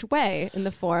perfect way in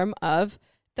the form of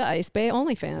the ICE Bae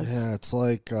OnlyFans. Yeah, it's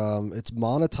like it's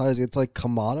monetizing. It's like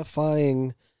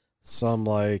commodifying some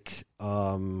like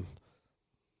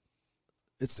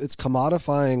it's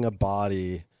commodifying a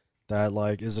body that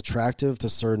like is attractive to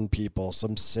certain people,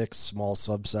 some sick small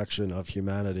subsection of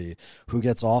humanity who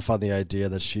gets off on the idea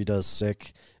that she does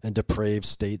sick and depraved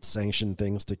state sanctioned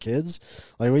things to kids.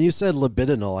 Like when you said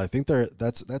libidinal, I think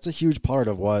that's a huge part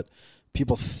of what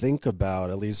people think about,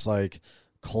 at least like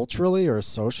culturally or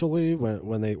socially,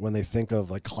 when they think of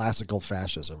like classical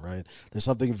fascism, right? There's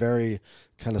something very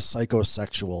kind of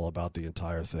psychosexual about the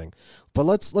entire thing. But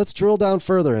let's drill down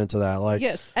further into that. Like,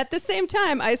 yes, at the same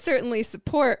time, I certainly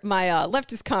support my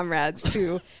leftist comrades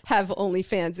who have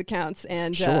OnlyFans accounts,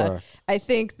 and Sure. I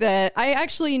think that I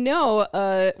actually know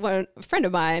one a friend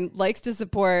of mine likes to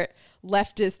support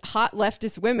hot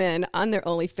leftist women on their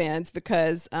OnlyFans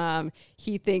because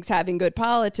he thinks having good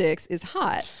politics is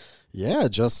hot. yeah,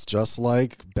 just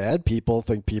like bad people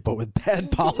think people with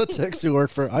bad politics who work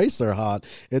for ICE are hot.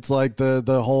 It's like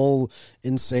the whole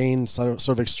insane sort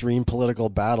of extreme political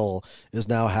battle is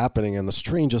now happening in the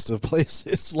strangest of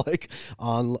places, like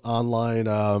online.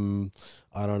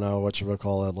 I don't know what you would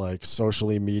call it, like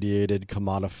socially mediated,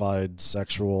 commodified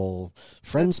sexual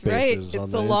friend spaces. Right. On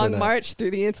It's the a long internet. march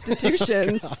through the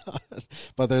institutions.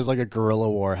 But there's like a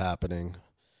guerrilla war happening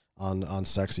on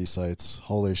sexy sites.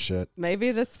 Holy shit.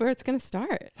 Maybe that's where it's going to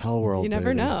start. Hell world. You never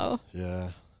baby. know.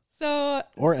 Yeah. So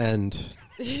Or end.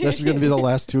 This is going to be the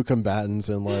last two combatants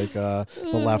in like the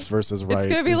left versus right. it's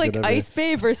going to be like ICE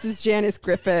Bae versus Janice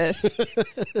Griffith.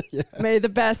 Yeah. May the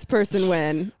best person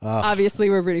win.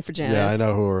 Obviously, we're rooting for Janice. Yeah, I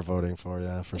know who we're voting for.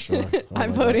 Yeah, for sure. Oh I'm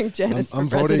my voting God. Janice I'm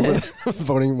for voting president. with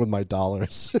voting with my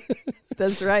dollars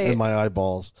That's right. and my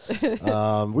eyeballs.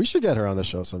 We should get her on the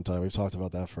show sometime. We've talked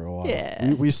about that for a while.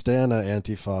 Yeah. We stand an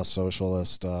Antifa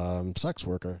socialist sex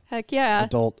worker. Heck yeah.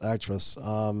 Adult actress.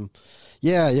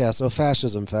 Yeah. So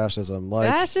fascism.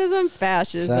 Like Fascism.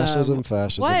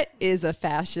 fascism. What is a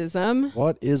fascism?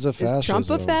 What is a fascism? Is Trump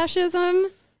a fascism?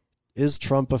 Is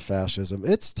Trump a fascism?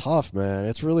 It's tough, man.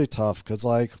 It's really tough because,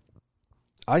 like,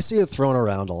 I see it thrown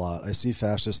around a lot. I see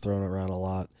fascist thrown around a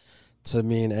lot to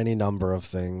mean any number of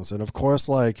things. And, of course,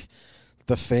 like,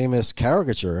 the famous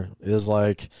caricature is,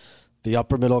 like, the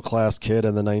upper middle class kid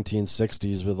in the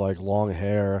 1960s with, like, long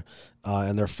hair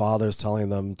and their father's telling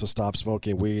them to stop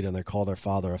smoking weed, and they call their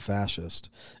father a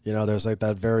fascist. You know, there's, like,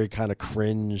 that very kind of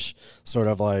cringe sort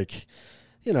of, like,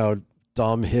 you know,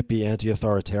 dumb hippie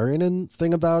anti-authoritarian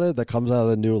thing about it that comes out of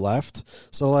the new left.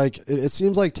 So like it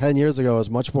seems like 10 years ago it was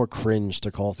much more cringe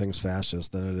to call things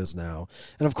fascist than it is now.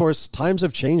 And of course times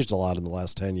have changed a lot in the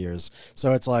last 10 years.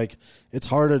 So it's like it's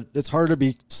harder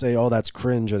to say, oh, that's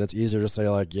cringe, and it's easier to say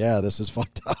like, yeah, this is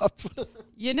fucked up.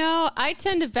 You know, I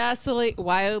tend to vacillate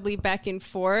wildly back and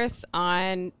forth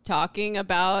on talking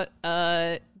about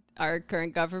our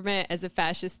current government as a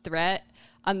fascist threat.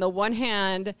 On the one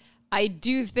hand, I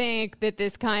do think that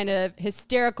this kind of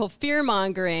hysterical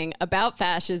fear-mongering about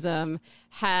fascism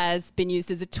has been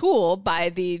used as a tool by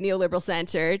the neoliberal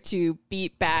center to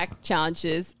beat back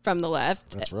challenges from the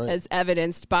left. That's right. As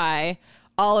evidenced by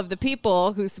all of the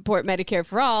people who support Medicare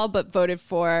for all but voted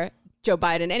for Joe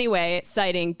Biden anyway,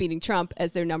 citing beating Trump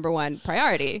as their number one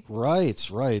priority. Right.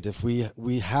 If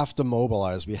we have to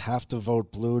mobilize, we have to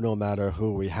vote blue no matter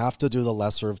who. We have to do the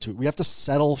lesser of two. We have to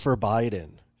settle for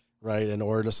Biden. Right, in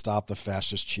order to stop the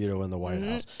fascist Cheeto in the White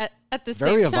House. At the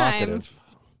Very same time, evocative.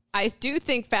 I do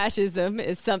think fascism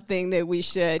is something that we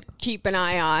should keep an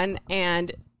eye on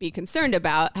and be concerned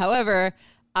about. However,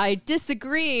 I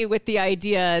disagree with the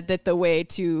idea that the way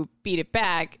to beat it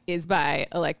back is by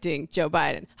electing Joe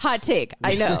Biden. Hot take,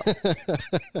 I know.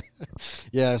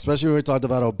 Yeah, especially when we talked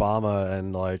about Obama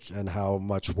and how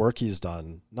much work he's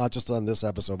done, not just on this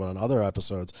episode, but on other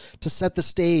episodes, to set the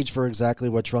stage for exactly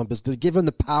what Trump is, to give him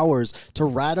the powers to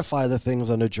ratify the things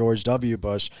under George W.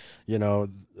 Bush, you know,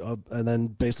 and then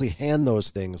basically hand those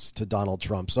things to Donald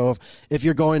Trump. So if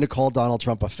you're going to call Donald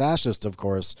Trump a fascist, of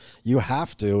course, you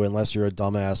have to, unless you're a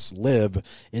dumbass lib,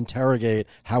 interrogate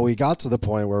how we got to the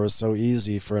point where it was so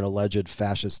easy for an alleged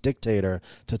fascist dictator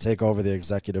to take over the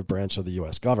executive branch of the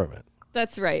U.S. government.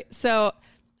 That's right. So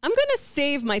I'm going to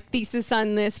save my thesis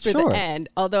on this for Sure. the end,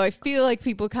 although I feel like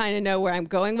people kind of know where I'm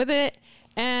going with it.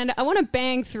 And I want to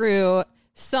bang through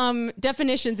some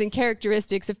definitions and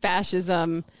characteristics of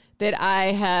fascism that I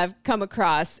have come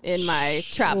across in my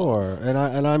travels. Sure,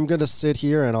 and I'm going to sit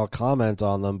here and I'll comment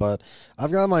on them, but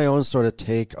I've got my own sort of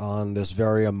take on this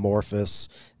very amorphous,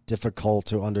 difficult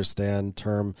to understand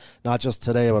term, not just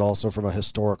today, but also from a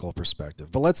historical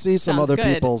perspective. But let's see some Sounds other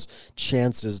good. people's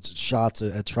shots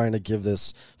at trying to give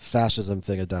this fascism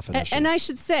thing a definition. And I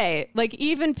should say, like,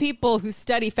 even people who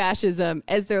study fascism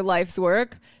as their life's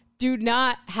work do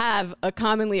not have a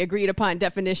commonly agreed upon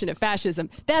definition of fascism.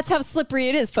 That's how slippery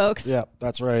it is, folks. Yeah,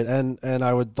 that's right. And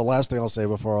the last thing I'll say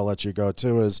before I'll let you go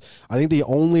too is I think the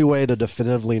only way to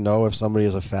definitively know if somebody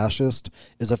is a fascist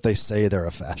is if they say they're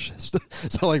a fascist.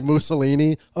 So like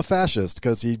Mussolini, a fascist,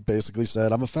 because he basically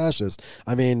said, I'm a fascist.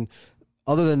 I mean,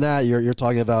 other than that, you're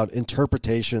talking about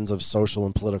interpretations of social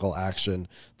and political action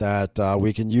that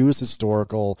we can use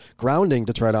historical grounding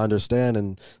to try to understand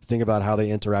and think about how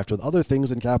they interact with other things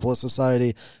in capitalist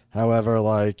society. However,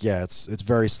 it's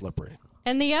very slippery.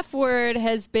 And the F word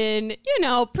has been,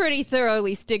 pretty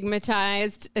thoroughly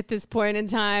stigmatized at this point in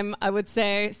time, I would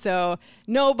say. So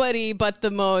nobody but the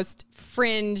most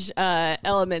fringe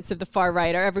elements of the far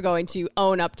right are ever going to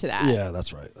own up to that. Yeah,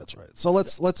 that's right. That's right. So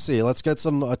let's see. Let's get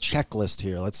a checklist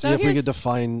here. Let's see if we could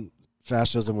define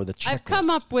fascism with a checklist. I've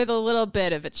come up with a little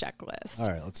bit of a checklist. All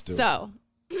right, let's do it. So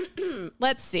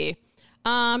let's see.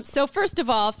 So first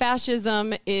of all,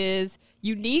 fascism is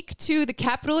unique to the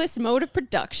capitalist mode of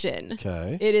production.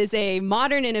 Okay. It is a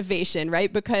modern innovation,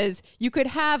 right? Because you could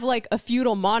have like a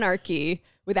feudal monarchy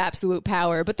with absolute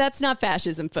power, but that's not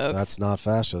fascism, folks. That's not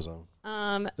fascism.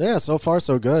 Yeah, so far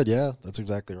so good. Yeah, that's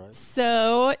exactly right.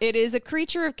 So it is a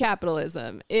creature of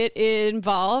capitalism. It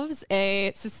involves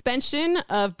a suspension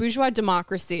of bourgeois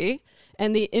democracy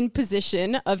and the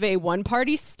imposition of a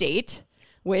one-party state,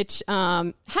 which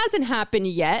hasn't happened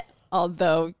yet,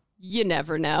 although you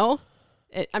never know.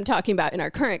 I'm talking about in our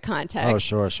current context. Oh,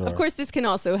 sure. Of course, this can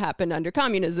also happen under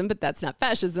communism, but that's not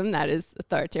fascism. That is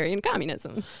authoritarian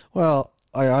communism. Well,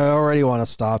 I already want to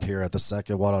stop here at the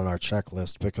second one on our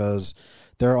checklist because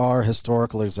there are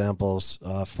historical examples.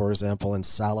 For example, in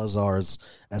Salazar's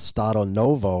Estado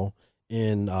Novo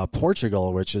in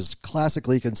Portugal, which is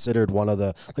classically considered one of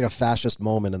the, like a fascist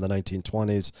moment in the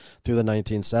 1920s through the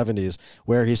 1970s,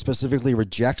 where he specifically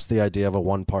rejects the idea of a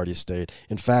one-party state.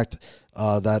 In fact,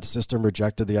 that system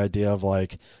rejected the idea of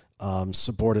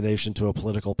subordination to a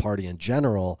political party in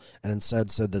general, and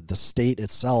instead said that the state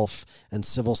itself and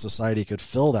civil society could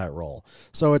fill that role.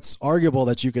 So it's arguable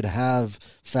that you could have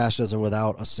fascism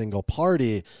without a single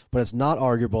party, but it's not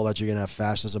arguable that you can have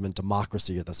fascism and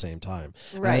democracy at the same time.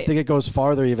 Right. And I think it goes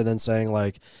farther even than saying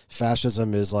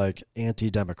fascism is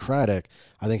anti-democratic.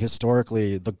 I think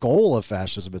historically the goal of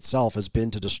fascism itself has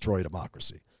been to destroy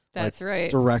democracy. That's right.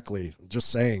 Directly, just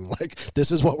saying, this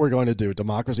is what we're going to do.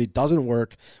 Democracy doesn't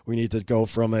work. We need to go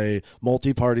from a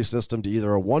multi-party system to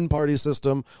either a one-party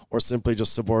system or simply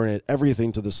just subordinate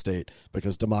everything to the state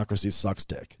because democracy sucks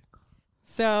dick.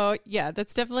 So, yeah,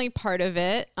 that's definitely part of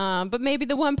it. But maybe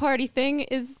the one-party thing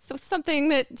is something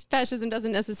that fascism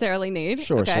doesn't necessarily need.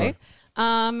 Sure, okay?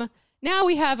 Sure. Now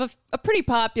we have a pretty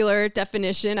popular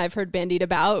definition I've heard bandied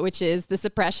about, which is the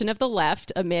suppression of the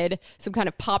left amid some kind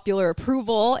of popular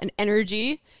approval and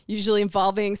energy, usually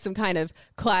involving some kind of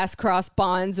class cross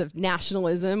bonds of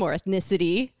nationalism or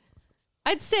ethnicity.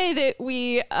 I'd say that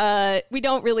we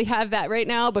don't really have that right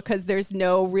now because there's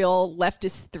no real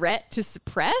leftist threat to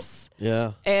suppress.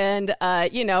 Yeah. And,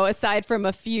 aside from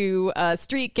a few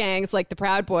street gangs like the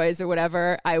Proud Boys or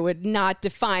whatever, I would not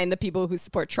define the people who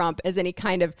support Trump as any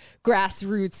kind of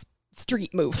grassroots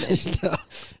street movement.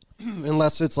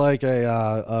 Unless it's like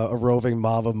a roving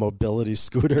mob of mobility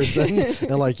scooters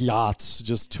and yachts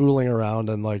just tooling around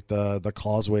in the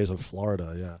causeways of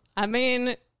Florida. Yeah. I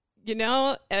mean,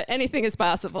 anything is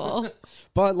possible.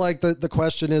 But the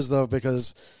question is though,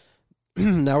 because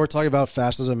now we're talking about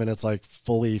fascism and it's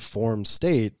fully formed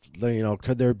state,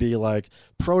 could there be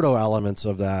proto elements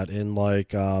of that in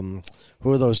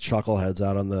who are those chuckleheads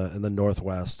out in the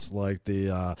Northwest,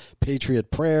 the Patriot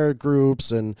Prayer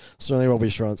groups, and certainly what we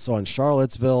saw in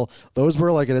Charlottesville. Those were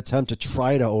an attempt to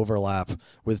try to overlap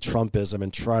with Trumpism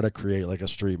and try to create a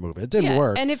street movement. It didn't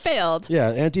work. And it failed.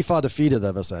 Yeah, Antifa defeated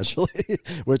them essentially,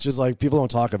 which is people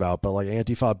don't talk about, but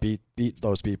Antifa beat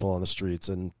those people on the streets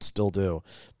and still do.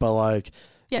 But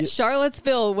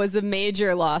Charlottesville was a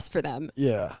major loss for them.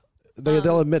 Yeah.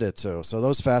 They'll admit it too. So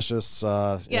those fascists,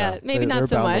 maybe not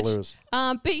so much. To lose.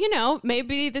 But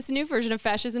maybe this new version of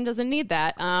fascism doesn't need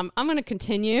that. I'm going to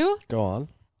continue. Go on.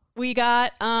 We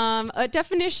got a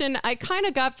definition I kind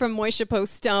of got from Moishe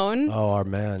Postone. Oh, our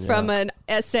man. Yeah. From an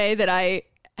essay that I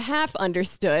half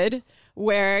understood,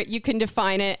 where you can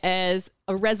define it as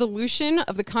a resolution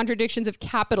of the contradictions of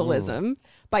capitalism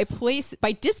by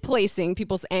displacing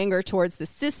people's anger towards the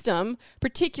system,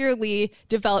 particularly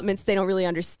developments they don't really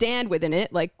understand within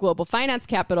it, like global finance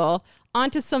capital,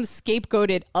 onto some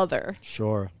scapegoated other.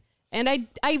 Sure. And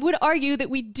I would argue that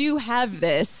we do have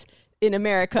this in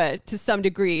America to some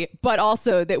degree, but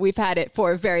also that we've had it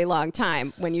for a very long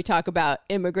time when you talk about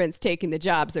immigrants taking the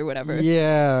jobs or whatever.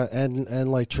 Yeah,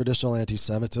 and like traditional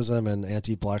anti-Semitism and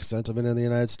anti-black sentiment in the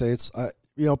United States.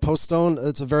 Postone,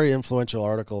 it's a very influential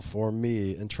article for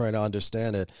me in trying to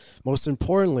understand it. Most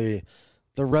importantly,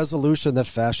 the resolution that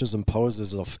fascism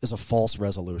poses is a false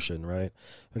resolution, right?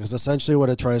 Because essentially what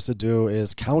it tries to do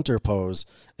is counterpose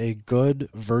a good,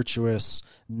 virtuous,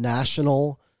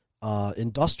 national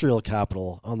industrial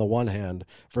capital on the one hand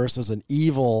versus an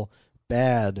evil,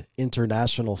 bad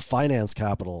international finance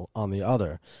capital on the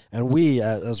other. And we,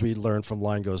 as we learned from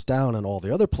Line Goes Down and all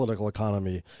the other political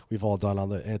economy we've all done on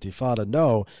the Antifada,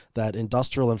 know that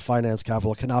industrial and finance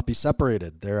capital cannot be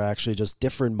separated. They're actually just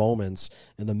different moments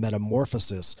in the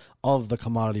metamorphosis of the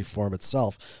commodity form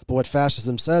itself. But what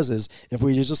fascism says is if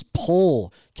we just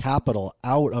pull capital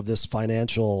out of this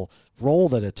financial role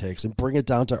that it takes and bring it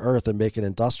down to earth and make it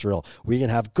industrial, we can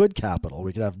have good capital.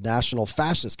 We can have national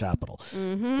fascist capital.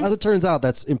 As it turns out,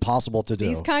 that's impossible to do.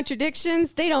 These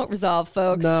contradictions, they don't resolve,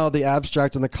 folks. No, the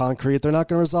abstract and the concrete, they're not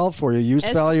going to resolve for you. Use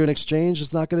value and exchange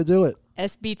is not going to do it.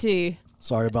 SBT.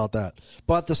 Sorry about that.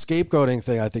 But the scapegoating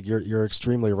thing, I think you're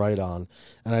extremely right on.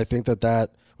 And I think that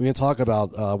we can talk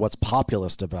about what's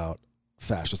populist about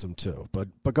fascism too. But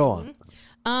go on.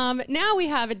 Now we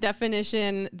have a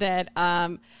definition that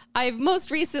I've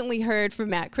most recently heard from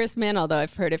Matt Chrisman, although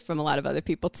I've heard it from a lot of other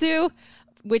people too,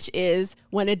 which is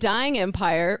when a dying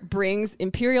empire brings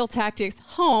imperial tactics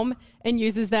home and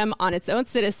uses them on its own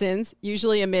citizens,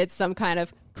 usually amid some kind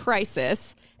of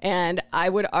crisis. And I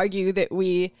would argue that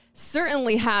we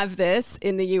certainly have this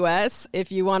in the U.S.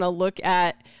 If you want to look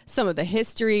at some of the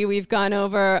history we've gone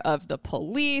over of the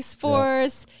police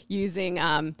force using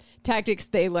tactics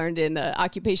they learned in the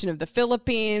occupation of the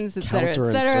Philippines, et cetera, et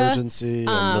cetera. Counterinsurgency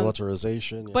and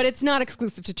militarization. But it's not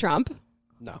exclusive to Trump.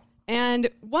 No. And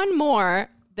one more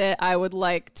that I would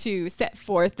like to set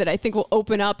forth that I think will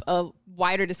open up a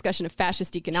wider discussion of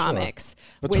fascist economics.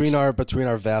 Sure. Between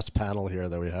our vast panel here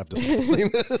that we have discussing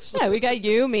this. Yeah, we got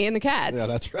you, me, and the cats. Yeah,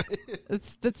 that's right.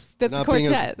 That's a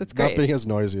quartet. That's great. Not being as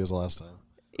noisy as last time.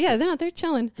 Yeah, no, they're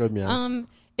chilling. Good meows.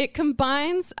 It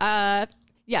combines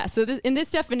so in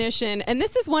this definition, and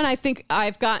this is one I think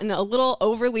I've gotten a little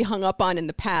overly hung up on in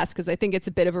the past because I think it's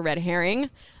a bit of a red herring,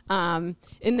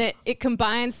 in that it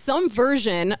combines some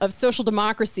version of social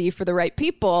democracy for the right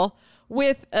people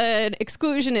with an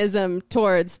exclusionism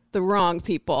towards the wrong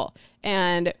people.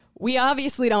 And we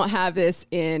obviously don't have this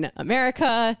in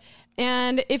America.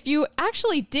 And if you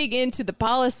actually dig into the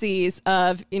policies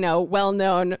of,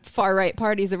 well-known far-right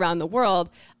parties around the world,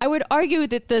 I would argue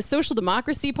that the social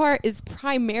democracy part is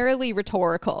primarily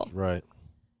rhetorical. Right.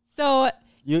 So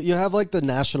you have like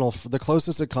the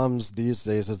closest it comes these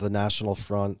days is the National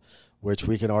Front, which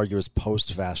we can argue is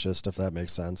post-fascist, if that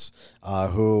makes sense,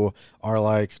 who are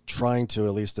like trying to,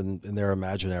 at least in their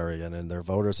imaginary and in their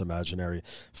voters' imaginary,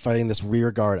 fighting this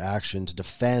rearguard action to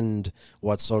defend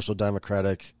what social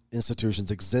democratic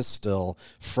institutions exist still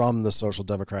from the social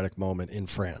democratic moment in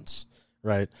France,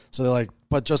 right? So they're like,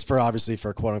 but just for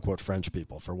quote-unquote French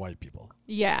people, for white people.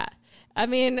 Yeah. I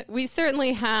mean, we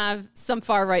certainly have some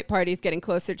far-right parties getting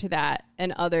closer to that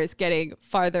and others getting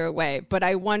farther away. But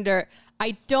I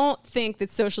don't think that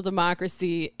social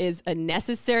democracy is a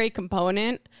necessary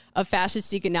component of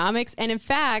fascist economics. And in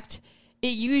fact, it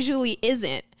usually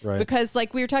isn't. Right. Because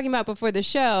like we were talking about before the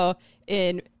show,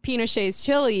 in Pinochet's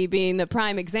Chile being the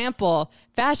prime example,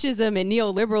 fascism and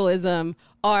neoliberalism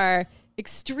are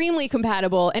extremely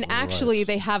compatible, and actually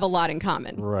they have a lot in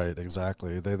common. Right,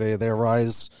 exactly. They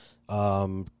arise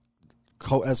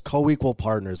as co-equal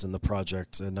partners in the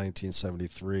project in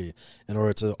 1973 in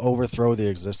order to overthrow the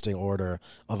existing order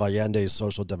of Allende's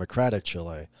social democratic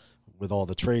Chile with all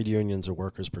the trade unions or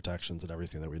workers' protections and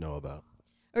everything that we know about.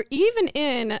 Or even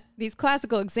in these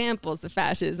classical examples of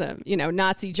fascism,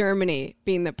 Nazi Germany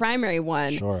being the primary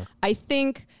one, Sure. I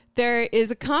think there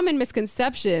is a common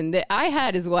misconception that I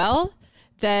had as well,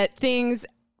 that things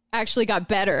actually got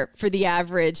better for the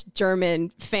average German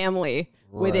family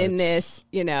within this,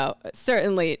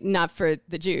 certainly not for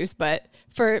the Jews, but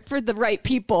for the right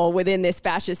people within this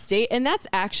fascist state. And that's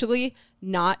actually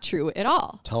not true at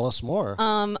all. Tell us more.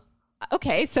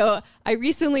 Okay, so I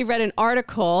recently read an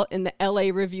article in the LA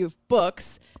Review of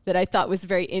Books that I thought was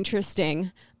very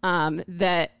interesting,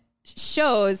 that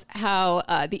shows how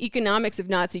the economics of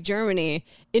Nazi Germany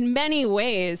in many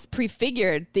ways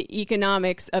prefigured the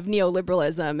economics of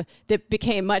neoliberalism that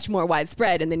became much more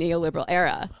widespread in the neoliberal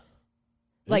era.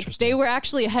 Like, they were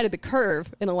actually ahead of the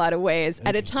curve in a lot of ways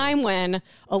at a time when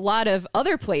a lot of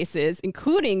other places,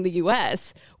 including the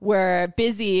U.S., were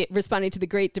busy responding to the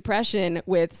Great Depression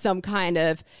with some kind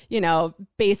of,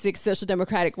 basic social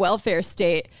democratic welfare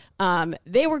state.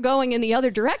 They were going in the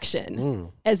other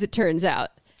direction, as it turns out.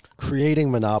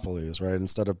 Creating monopolies, right,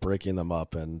 instead of breaking them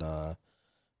up and so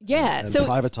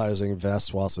privatizing vast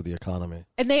swaths of the economy.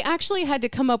 And they actually had to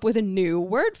come up with a new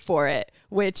word for it,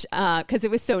 which, because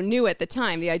it was so new at the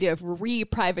time, the idea of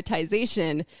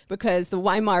reprivatization, because the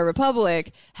Weimar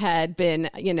Republic had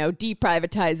been,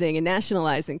 deprivatizing and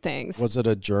nationalizing things. Was it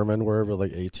a German word with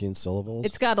like 18 syllables?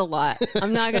 It's got a lot.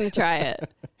 I'm not going to try it,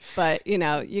 but,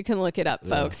 you can look it up,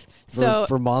 folks. So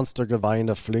for Monster Geweine,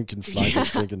 Flinken, Flanken,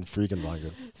 Flinken,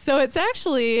 Freakenwagen. So it's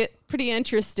actually pretty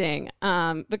interesting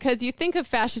because you think of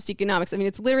fascist economics. I mean,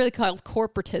 it's literally called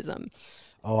corporatism.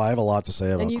 Oh, I have a lot to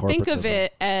say about corporatism. And you think of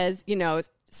it as,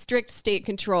 strict state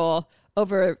control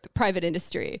over the private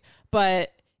industry.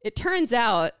 But it turns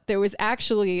out there was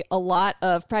actually a lot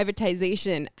of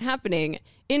privatization happening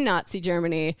in Nazi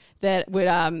Germany that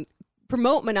would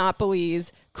promote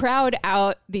monopolies, crowd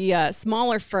out the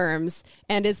smaller firms.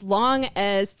 And as long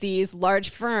as these large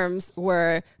firms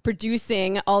were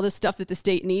producing all the stuff that the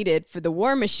state needed for the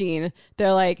war machine,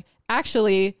 they're like,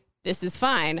 actually, this is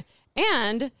fine.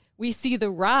 And we see the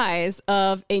rise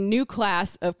of a new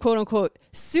class of quote unquote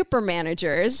super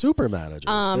managers. Super managers.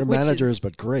 They're managers,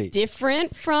 but great.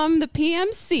 Different from the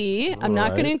PMC. I'm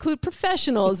not going to include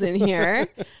professionals in here.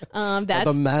 That's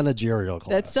the managerial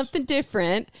class. That's something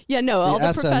different. Yeah, no, all the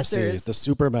SMC, professors. The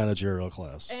super managerial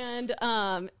class. And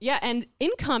and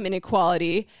income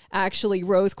inequality actually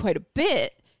rose quite a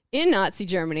bit in Nazi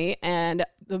Germany, and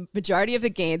the majority of the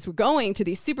gains were going to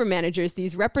these super managers,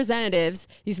 these representatives,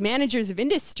 these managers of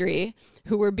industry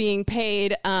who were being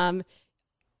paid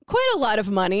quite a lot of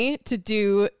money to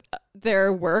do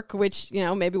their work, which,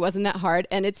 maybe wasn't that hard.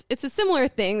 And it's a similar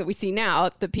thing that we see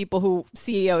now. The people who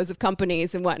CEOs of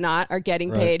companies and whatnot are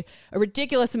getting paid a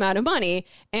ridiculous amount of money.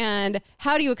 And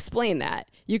how do you explain that?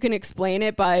 You can explain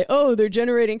it by, they're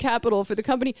generating capital for the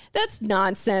company. That's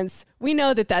nonsense. We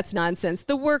know that that's nonsense.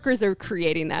 The workers are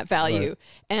creating that value. Right.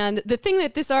 And the thing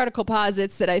that this article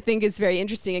posits that I think is very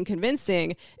interesting and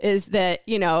convincing is that,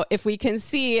 if we can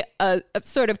see a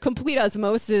sort of complete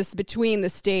osmosis between the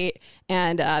state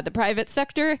and the private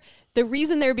sector, the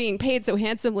reason they're being paid so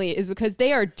handsomely is because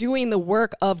they are doing the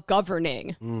work of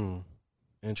governing.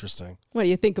 Interesting. What do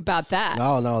you think about that?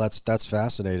 No, that's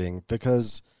fascinating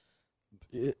because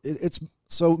it's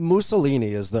so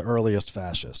Mussolini is the earliest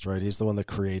fascist, right? He's the one that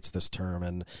creates this term.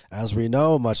 And as we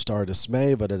know, much to our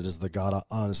dismay, but it is the God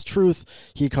honest truth,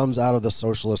 he comes out of the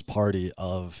Socialist Party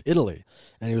of Italy.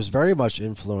 And he was very much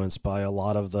influenced by a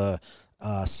lot of the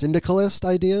syndicalist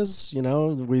ideas.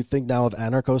 We think now of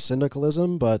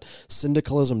anarcho-syndicalism, but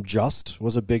syndicalism just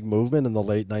was a big movement in the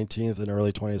late 19th and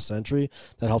early 20th century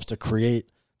that helps to create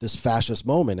this fascist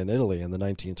moment in Italy in the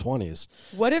 1920s.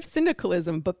 What if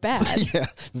syndicalism, but bad? Yeah,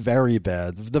 very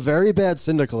bad. The very bad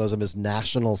syndicalism is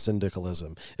national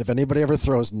syndicalism. If anybody ever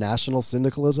throws national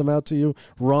syndicalism out to you,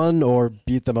 run or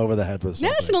beat them over the head with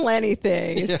something. National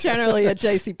anything is generally a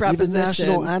dicey proposition. Even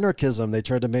national anarchism, they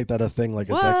tried to make that a thing like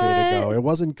a decade ago. It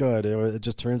wasn't good. It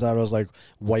just turns out it was like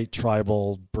white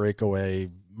tribal breakaway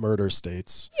murder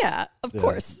states. Yeah, of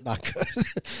course. Not good.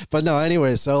 But no,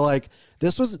 anyway, so like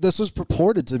this was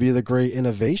purported to be the great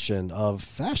innovation of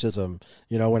fascism,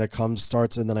 when it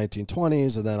starts in the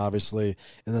 1920s, and then obviously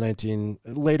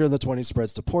later in the 20s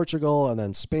spreads to Portugal, and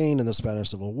then Spain in the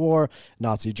Spanish Civil War,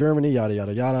 Nazi Germany, yada,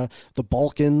 yada, yada. The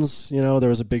Balkans, there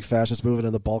was a big fascist movement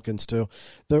in the Balkans too.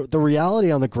 The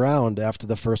reality on the ground after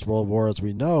the First World War, as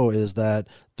we know, is that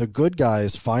the good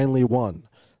guys finally won.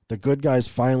 The good guys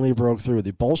finally broke through.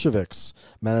 The Bolsheviks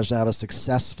managed to have a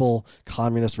successful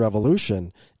communist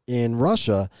revolution in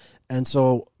Russia. And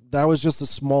so that was just a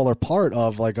smaller part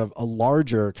of like a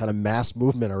larger kind of mass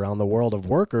movement around the world of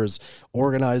workers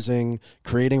organizing,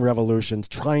 creating revolutions,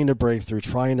 trying to break through,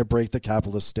 trying to break the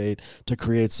capitalist state to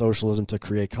create socialism, to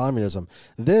create communism.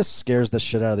 This scares the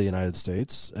shit out of the United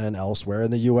States and elsewhere.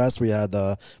 In the U.S., we had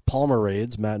the Palmer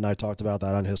raids. Matt and I talked about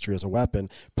that on History as a Weapon,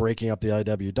 breaking up the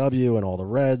IWW and all the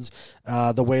Reds.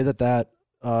 The way that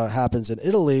happens in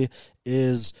Italy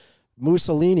is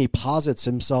Mussolini posits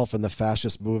himself in the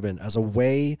fascist movement as a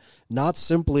way not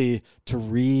simply to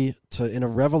in a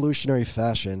revolutionary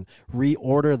fashion,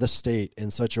 reorder the state in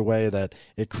such a way that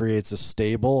it creates a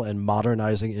stable and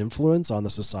modernizing influence on the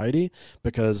society,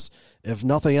 because if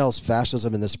nothing else,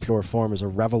 fascism in this pure form is a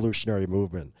revolutionary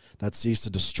movement that seeks to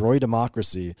destroy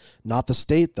democracy, not the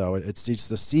state, though. It seeks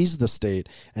to seize the state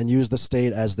and use the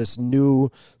state as this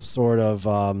new sort of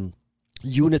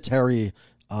unitary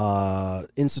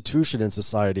institution in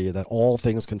society that all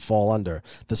things can fall under,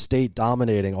 the state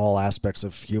dominating all aspects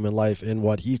of human life in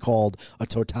what he called a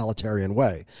totalitarian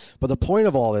way. But the point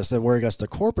of all this, and where it gets to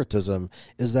corporatism,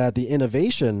 is that the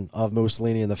innovation of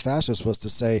Mussolini and the fascists was to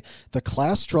say the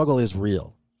class struggle is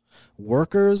real.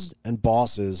 Workers and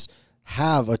bosses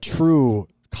have a true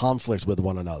conflict with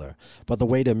one another, but the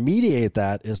way to mediate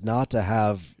that is not to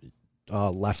have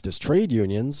leftist trade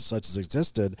unions such as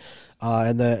existed,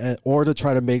 or to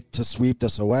try to sweep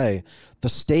this away. The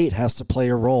state has to play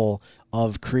a role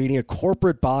of creating a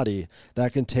corporate body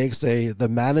that can take, say, the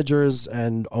managers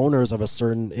and owners of a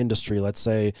certain industry, let's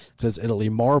say, because Italy,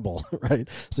 marble, right?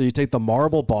 So you take the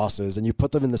marble bosses and you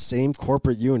put them in the same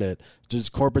corporate unit.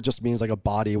 Corporate just means like a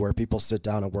body where people sit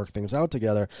down and work things out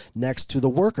together, next to the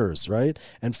workers, right?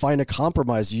 And find a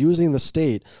compromise using the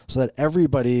state so that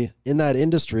everybody in that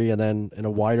industry, and then in a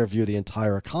wider view, the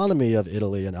entire economy of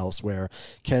Italy and elsewhere,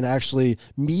 can actually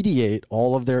mediate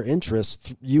all of their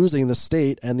interests using the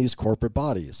state and these corporate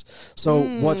bodies. So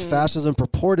what fascism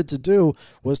purported to do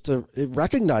was to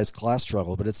recognize class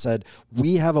struggle, but it said,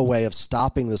 we have a way of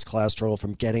stopping this class struggle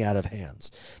from getting out of hands.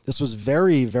 This was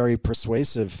very, very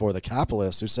persuasive for the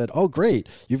capitalists, who said, oh, great,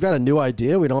 you've got a new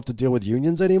idea. We don't have to deal with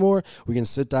unions anymore. We can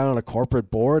sit down on a corporate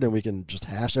board and we can just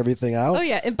hash everything out. Oh,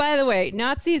 yeah. And by the way,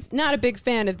 Nazis, not a big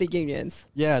fan of the unions.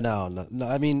 Yeah, no.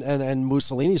 I mean, and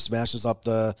Mussolini smashes up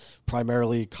the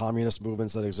primarily communist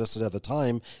movements that existed at the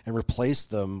time and replaced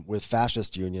them with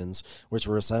fascist unions, which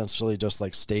were essentially just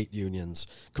like state unions,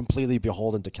 completely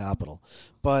beholden to capital.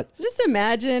 But just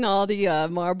imagine all the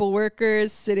marble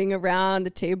workers sitting around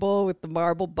the table with the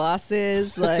marble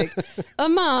bosses, like, oh,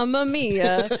 mamma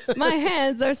mia, my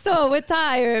hands are so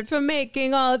tired from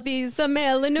making all these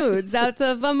nudes out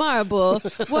of a marble.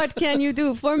 What can you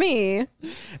do for me?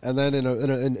 And then in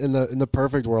the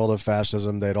perfect world of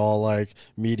fascism, they'd all like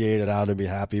mediate it out and be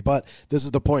happy. But this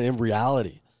is the point in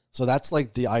reality. So that's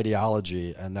like the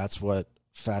ideology, and that's what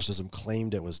fascism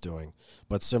claimed it was doing.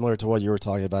 But similar to what you were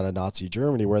talking about in Nazi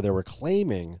Germany, where they were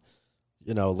claiming,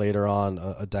 later on,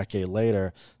 a decade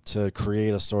later, to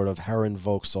create a sort of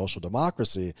Herrenvolk social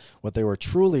democracy, what they were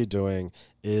truly doing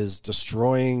is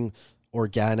destroying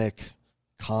organic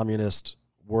communist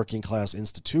working class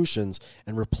institutions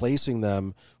and replacing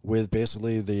them with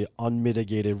basically the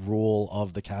unmitigated rule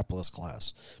of the capitalist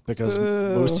class. Because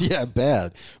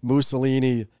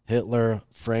Mussolini, Hitler,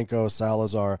 Franco,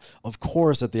 Salazar, of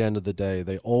course, at the end of the day,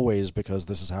 they always, because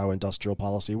this is how industrial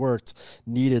policy worked,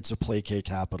 needed to placate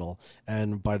capital.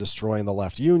 And by destroying the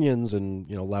left unions and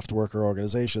left worker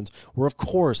organizations, were of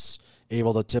course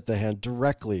able to tip the hand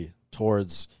directly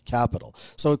towards capital.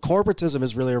 So corporatism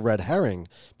is really a red herring,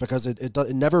 because it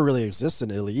never really exists in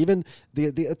Italy. Even the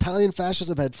Italian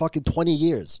fascism had fucking 20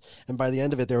 years. And by the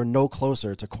end of it, they were no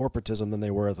closer to corporatism than they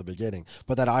were at the beginning.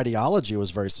 But that ideology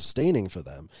was very sustaining for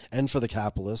them and for the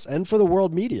capitalists and for the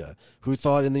world media, who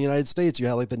thought in the United States, you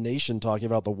had like the Nation talking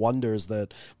about the wonders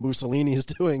that Mussolini is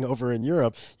doing over in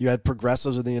Europe. You had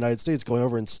progressives in the United States going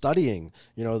over and studying,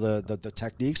 the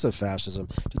techniques of fascism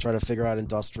to try to figure out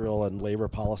industrial and labor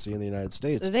policy in the United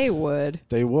States. They would.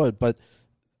 But,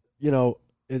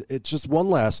 it's just one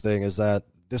last thing, is that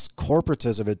this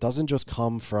corporatism, it doesn't just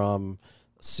come from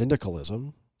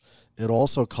syndicalism. It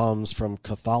also comes from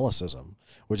Catholicism,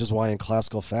 which is why in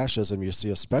classical fascism you see,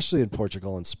 especially in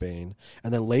Portugal and Spain,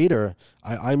 and then later,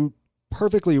 I'm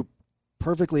perfectly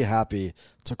happy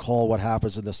to call what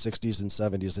happens in the 60s and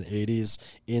 70s and 80s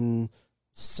in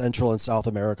Central and South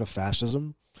America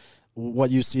fascism.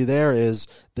 What you see there is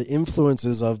the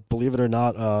influences of, believe it or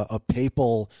not, a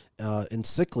papal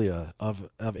encyclica of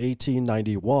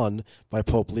 1891 by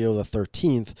Pope Leo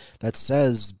XIII that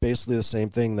says basically the same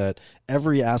thing, that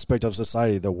every aspect of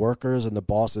society, the workers and the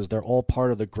bosses, they're all part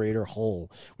of the greater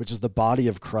whole, which is the body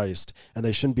of Christ, and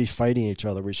they shouldn't be fighting each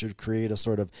other. We should create a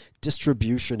sort of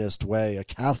distributionist way, a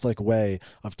Catholic way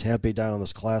of tamping down on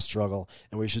this class struggle,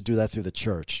 and we should do that through the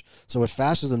church. So what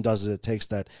fascism does is it takes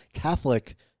that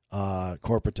Catholic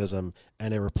corporatism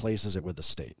and it replaces it with the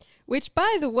state. Which,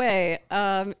 by the way,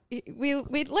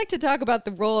 we'd like to talk about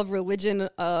the role of religion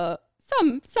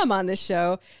some on this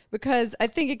show, because I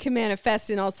think it can manifest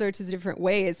in all sorts of different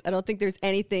ways. I don't think there's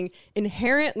anything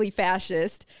inherently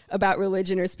fascist about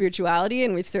religion or spirituality,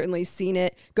 and we've certainly seen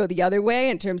it go the other way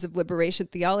in terms of liberation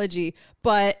theology.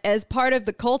 But as part of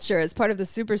the culture, as part of the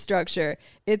superstructure,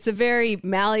 it's a very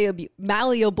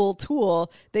malleable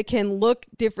tool that can look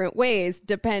different ways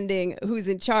depending who's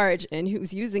in charge and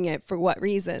who's using it for what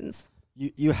reasons.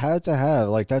 You had to have,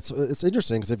 like, it's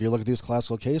interesting because if you look at these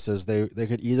classical cases, they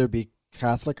could either be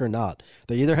Catholic or not.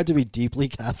 They either had to be deeply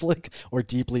Catholic or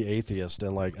deeply atheist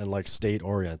and like state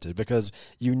oriented, because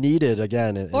you needed,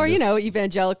 again,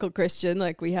 evangelical Christian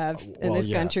like we have in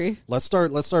this country. Let's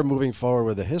start moving forward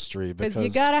with the history, because you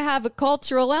got to have a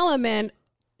cultural element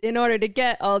in order to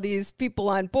get all these people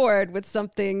on board with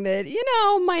something that,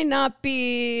 might not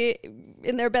be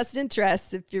in their best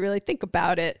interests if you really think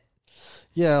about it.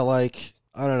 Yeah, like,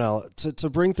 I don't know, to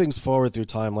bring things forward through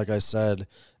time, like I said,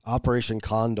 Operation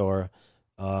Condor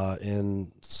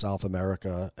in South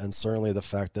America, and certainly the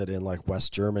fact that in like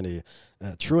West Germany,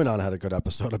 TrueAnon had a good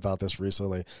episode about this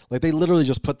recently. Like, they literally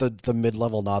just put the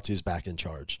mid-level Nazis back in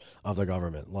charge of the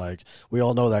government. Like, we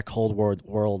all know that Cold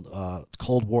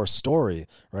War story,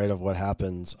 right, of what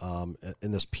happens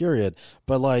in this period.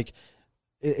 But like,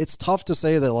 it's tough to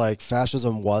say that like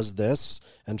fascism was this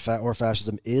or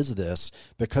fascism is this,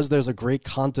 because there's a great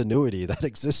continuity that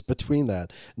exists between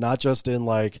that, not just in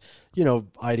like,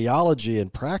 ideology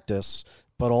and practice,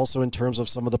 but also in terms of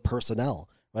some of the personnel.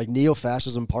 Like,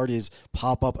 neo-fascism parties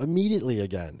pop up immediately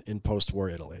again in post-war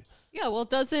Italy. Yeah, well,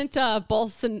 doesn't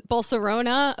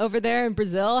Bolsonaro over there in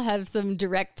Brazil have some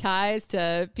direct ties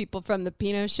to people from the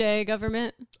Pinochet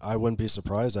government? I wouldn't be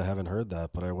surprised. I haven't heard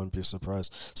that, but I wouldn't be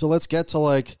surprised. So let's get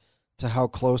to how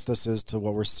close this is to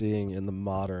what we're seeing in the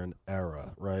modern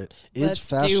era, right? Is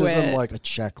fascism like a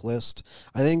checklist?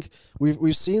 I think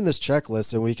we've seen this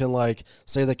checklist, and we can like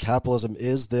say that capitalism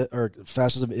is this, or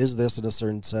fascism is this in a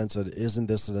certain sense, and it isn't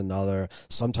this in another.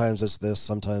 Sometimes it's this,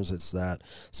 sometimes it's that.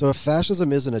 So if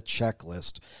fascism isn't a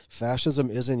checklist, fascism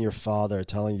isn't your father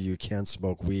telling you can't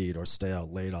smoke weed or stay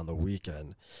out late on the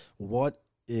weekend, what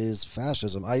is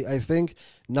fascism? I think,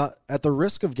 not at the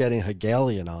risk of getting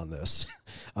Hegelian on this,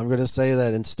 I'm going to say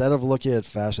that instead of looking at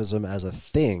fascism as a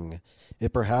thing,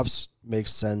 it perhaps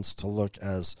makes sense to look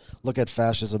at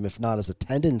fascism, if not as a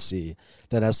tendency,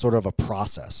 then as sort of a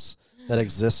process that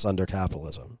exists under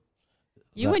capitalism.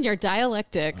 And your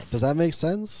dialectics. Does that make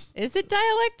sense? Is it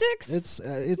dialectics? It's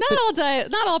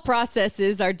not all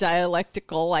processes are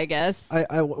dialectical, I guess.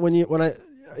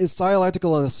 It's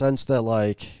dialectical in the sense that,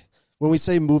 like, when we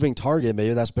say moving target,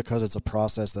 maybe that's because it's a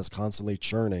process that's constantly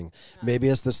churning. Maybe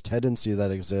it's this tendency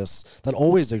that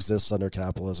always exists under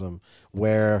capitalism,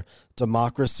 where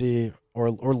democracy or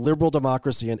liberal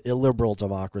democracy and illiberal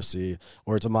democracy,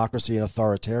 or democracy and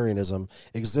authoritarianism,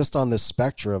 exist on this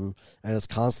spectrum, and it's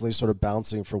constantly sort of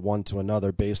bouncing from one to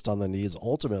another based on the needs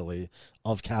ultimately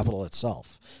of capital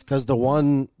itself. Because the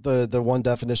one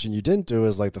definition you didn't do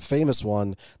is like the famous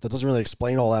one that doesn't really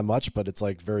explain all that much, but it's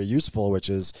like very useful, which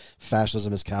is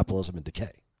fascism is capitalism in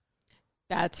decay.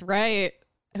 That's right.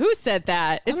 Who said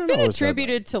that? It's been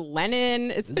attributed to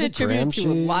Lenin. It's been attributed to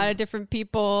a lot of different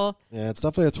people. Yeah, it's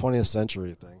definitely a 20th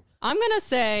century thing. I'm going to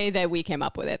say that we came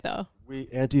up with it, though.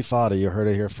 Antifada, you heard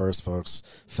it here first, folks.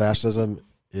 Fascism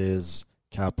is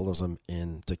capitalism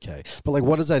in decay. But, like,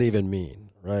 what does that even mean,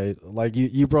 right? Like,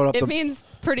 you brought up it means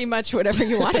pretty much whatever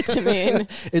you want it to mean.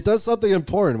 It does something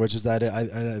important, which is that I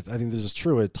think this is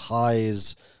true. It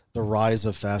ties the rise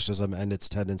of fascism and its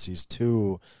tendencies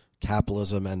to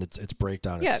capitalism and its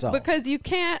breakdown itself. Yeah, because you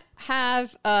can't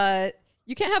have a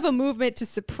movement to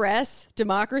suppress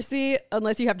democracy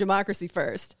unless you have democracy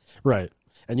first. Right.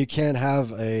 And you can't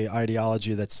have a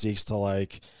ideology that seeks to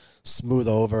like smooth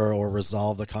over or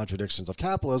resolve the contradictions of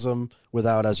capitalism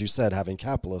without, as you said, having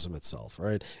capitalism itself,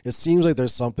 right? It seems like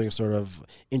there's something sort of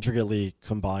intricately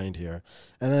combined here.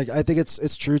 And I think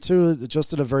it's true, too,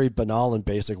 just in a very banal and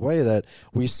basic way, that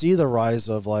we see the rise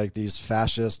of like these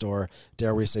fascist, or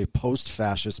dare we say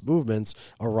post-fascist movements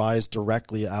arise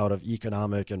directly out of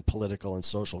economic and political and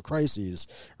social crises,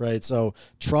 right? So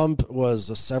Trump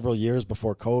was several years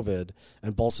before COVID,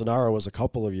 and Bolsonaro was a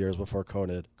couple of years before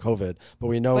COVID. But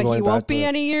we know he won't be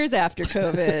any years after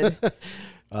COVID.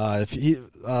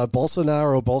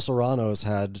 Bolsonaro has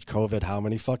had COVID how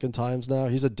many fucking times now?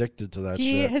 He's addicted to that shit.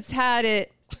 He has had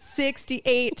it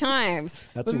 68 times.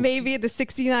 But maybe the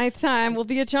 69th time will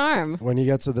be a charm. When he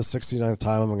gets to the 69th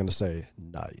time, I'm going to say,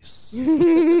 nice.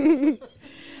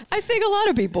 I think a lot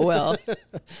of people will.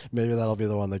 Maybe that'll be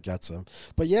the one that gets him.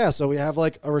 But yeah, so we have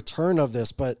like a return of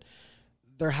this, but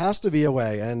there has to be a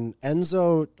way, and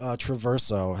Enzo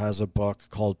Traverso has a book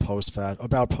called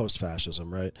about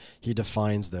post-fascism, right? He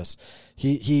defines this.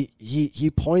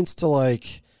 He points to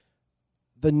like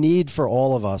the need for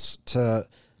all of us to,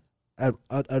 on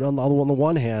the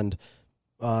one hand,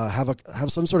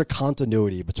 have some sort of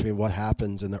continuity between what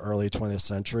happens in the early 20th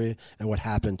century and what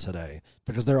happened today,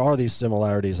 because there are these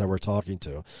similarities that we're talking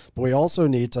to. But we also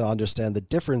need to understand the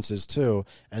differences too,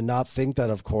 and not think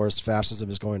that, of course, fascism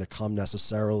is going to come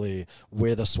necessarily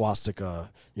with a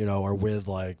swastika, or with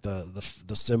like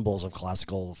the symbols of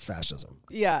classical fascism.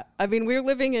 Yeah, I mean, we're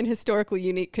living in historically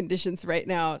unique conditions right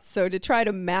now. So to try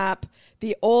to map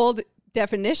the old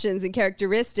definitions and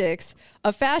characteristics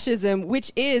of fascism,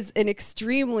 which is an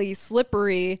extremely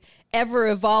slippery,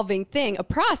 ever-evolving thing, a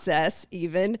process,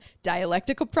 even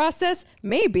dialectical process,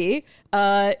 maybe.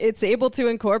 It's able to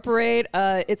incorporate,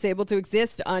 it's able to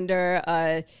exist under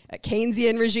a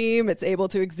Keynesian regime, it's able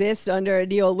to exist under a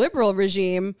neoliberal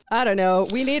regime. I don't know.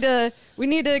 We need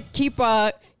to keep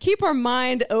our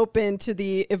mind open to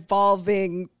the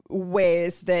evolving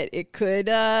ways that it could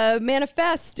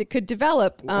manifest, it could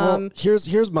develop. Well,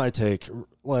 here's my take.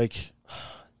 Like,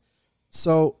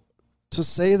 so to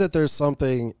say that there's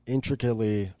something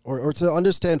intricately, or to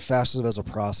understand fascism as a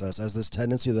process, as this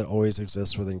tendency that always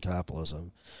exists within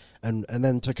capitalism, and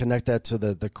then to connect that to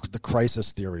the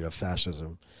crisis theory of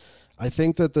fascism, I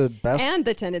think that the best, and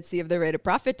the tendency of the rate of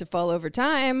profit to fall over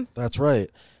time. That's right.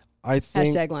 I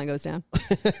think hashtag line goes down.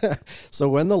 So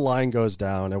when the line goes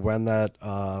down, and when that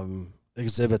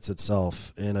exhibits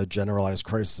itself in a generalized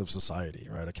crisis of society,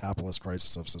 right, a capitalist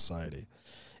crisis of society,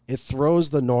 it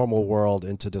throws the normal world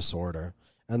into disorder.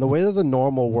 And the way that the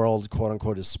normal world, quote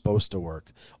unquote, is supposed to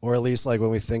work, or at least like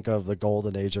when we think of the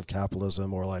golden age of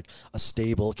capitalism, or like a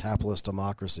stable capitalist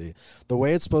democracy, the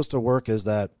way it's supposed to work is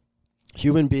that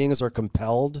human beings are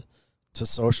compelled to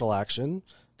social action,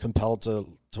 compelled to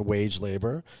wage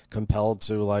labor, compelled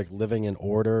to like living in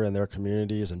order in their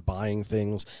communities and buying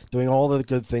things, doing all the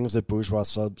good things that bourgeois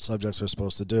subjects are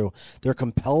supposed to do. They're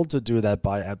compelled to do that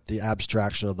by the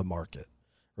abstraction of the market,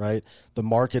 right? The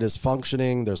market is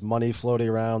functioning, there's money floating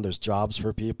around, there's jobs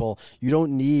for people. You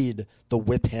don't need the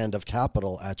whip hand of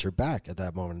capital at your back at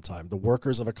that moment in time. The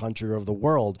workers of a country or of the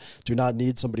world do not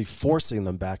need somebody forcing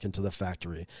them back into the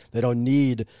factory. They don't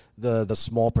need the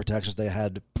small protections they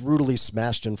had brutally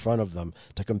smashed in front of them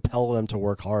to compel them to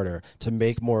work harder, to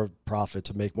make more profit,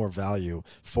 to make more value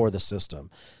for the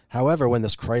system. However, when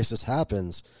this crisis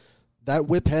happens, that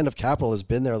whip hand of capital has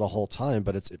been there the whole time,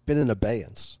 but it's been in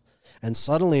abeyance. And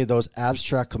suddenly those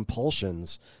abstract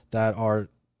compulsions that are,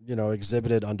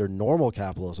 exhibited under normal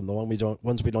capitalism, the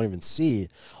ones we don't even see,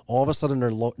 all of a sudden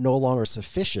are no longer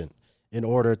sufficient in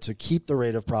order to keep the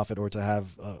rate of profit, or to have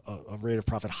a rate of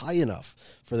profit high enough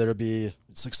for there to be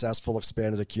successful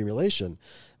expanded accumulation.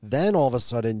 Then all of a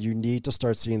sudden you need to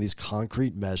start seeing these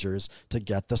concrete measures to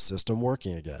get the system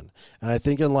working again. And I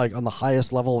think on the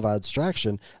highest level of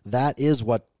abstraction, that is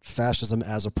what fascism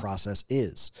as a process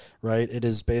is, right? It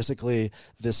is basically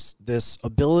this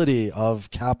ability of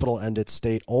capital and its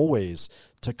state always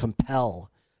to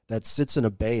compel, that sits in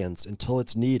abeyance until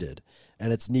it's needed.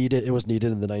 And it was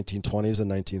needed in the 1920s and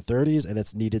 1930s, and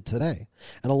it's needed today.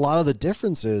 And a lot of the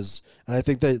differences, and I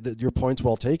think that your point's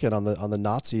well taken on the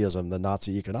Nazism, the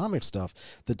Nazi economic stuff.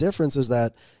 The difference is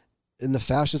that in the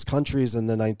fascist countries in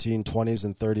the 1920s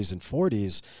and 30s and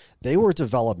 40s, they were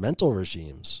developmental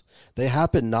regimes. They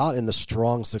happened not in the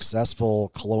strong,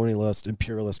 successful colonialist,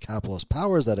 imperialist, capitalist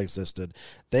powers that existed.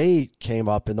 They came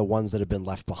up in the ones that had been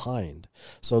left behind.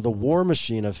 So the war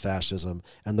machine of fascism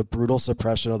and the brutal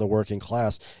suppression of the working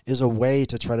class is a way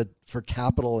to try to, for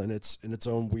capital in its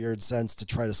own weird sense, to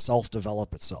try to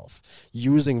self-develop itself,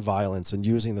 using violence and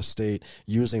using the state,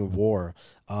 using war,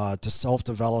 to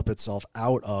self-develop itself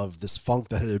out of this funk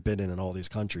that it had been in all these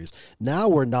countries. Now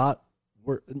we're not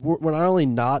only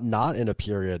not in a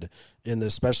period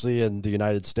especially in the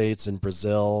United States and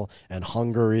Brazil and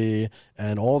Hungary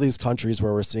and all these countries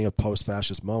where we're seeing a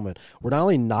post-fascist moment. We're not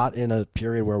only not in a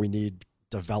period where we need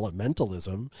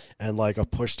developmentalism and like a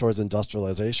push towards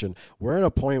industrialization. We're in a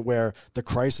point where the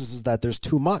crisis is that there's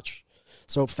too much.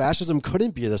 So fascism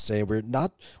couldn't be the same. We're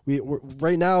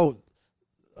right now,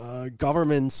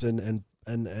 governments and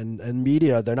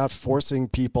media, they're not forcing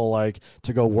people like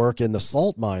to go work in the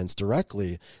salt mines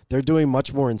directly. They're doing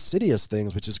much more insidious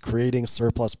things, which is creating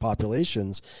surplus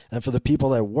populations. And for the people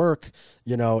that work,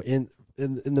 in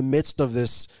the midst of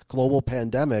this global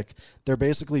pandemic, they're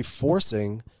basically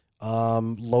forcing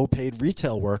low-paid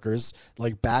retail workers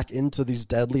like back into these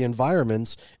deadly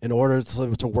environments in order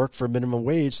to work for minimum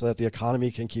wage so that the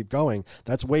economy can keep going.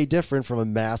 That's way different from a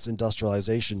mass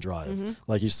industrialization drive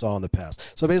like you saw in the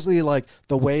past. So basically, like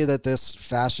the way that this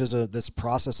fascism, this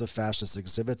process of fascist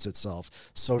exhibits itself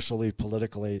socially,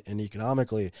 politically, and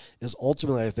economically is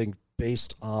ultimately, I think,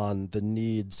 based on the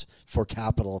needs for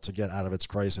capital to get out of its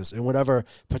crisis in whatever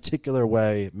particular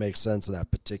way makes sense in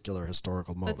that particular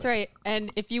historical moment. That's right.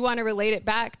 And if you want to relate it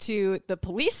back to the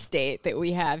police state that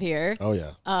we have here. Oh,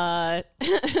 yeah.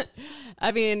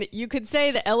 I mean, you could say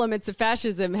the elements of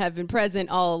fascism have been present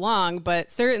all along,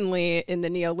 but certainly in the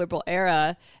neoliberal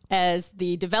era, as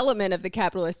the development of the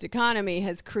capitalist economy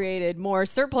has created more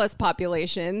surplus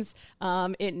populations,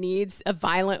 it needs a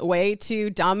violent way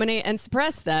to dominate and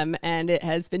suppress them. And it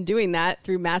has been doing that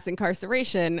through mass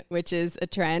incarceration, which is a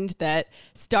trend that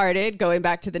started going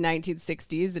back to the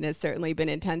 1960s and has certainly been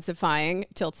intensifying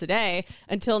till today.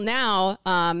 Until now,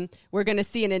 we're going to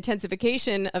see an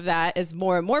intensification of that as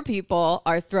more and more people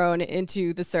are thrown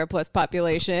into the surplus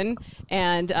population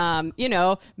and,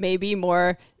 maybe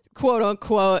more quote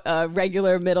unquote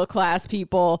regular middle class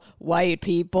people, white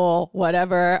people,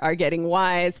 whatever, are getting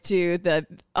wise to the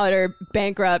utter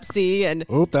bankruptcy and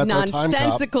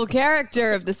nonsensical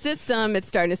character of the system. It's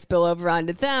starting to spill over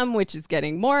onto them, which is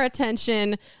getting more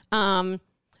attention.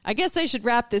 I guess I should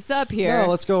wrap this up here. No,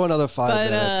 let's go another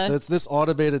 5 minutes. This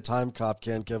automated time cop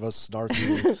can't give us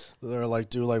snarky or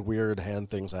do weird hand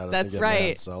things at us. That's and get right.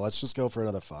 Mad. So let's just go for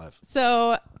another 5.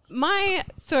 So my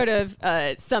sort of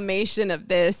summation of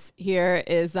this here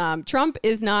is Trump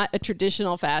is not a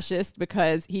traditional fascist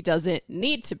because he doesn't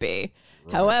need to be.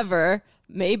 Right. However,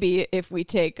 maybe if we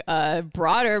take a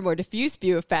broader, more diffuse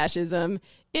view of fascism,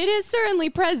 it is certainly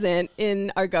present in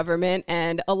our government,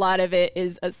 and a lot of it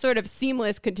is a sort of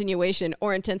seamless continuation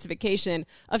or intensification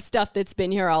of stuff that's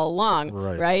been here all along,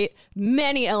 right?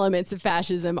 Many elements of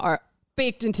fascism are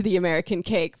baked into the American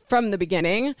cake from the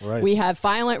beginning. Right. We have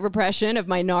violent repression of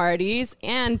minorities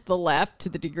and the left, to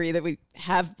the degree that we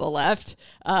have the left.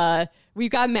 We've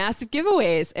got massive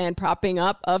giveaways and propping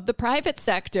up of the private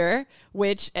sector,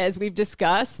 which, as we've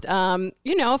discussed,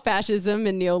 fascism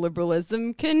and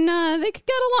neoliberalism can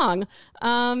get along.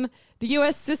 The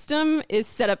U.S. system is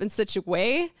set up in such a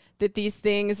way that these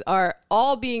things are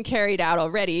all being carried out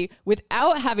already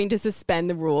without having to suspend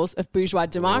the rules of bourgeois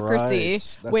democracy,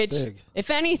 which, big.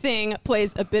 If anything,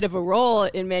 plays a bit of a role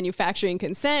in manufacturing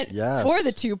consent for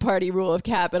the two-party rule of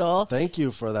capital. Thank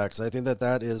you for that, because I think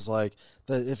that is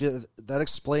that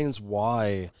explains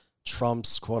why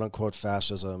Trump's quote-unquote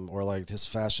fascism, or his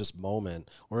fascist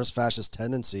moment, or his fascist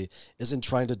tendency, isn't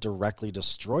trying to directly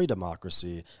destroy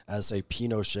democracy as, say,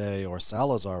 Pinochet or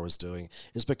Salazar was doing,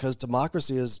 is because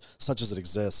democracy is, such as it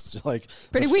exists,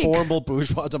 pretty weak. Formal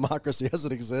bourgeois democracy as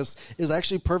it exists, is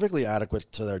actually perfectly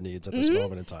adequate to their needs at this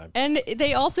moment in time. And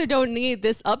they also don't need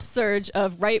this upsurge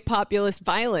of right populist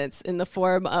violence in the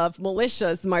form of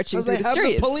militias marching through the streets. Because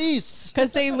they have the police.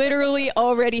 Because they literally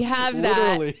already have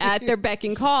that at their beck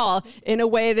and call. In a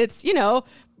way that's,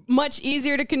 much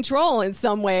easier to control in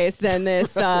some ways than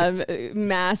this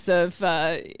mass of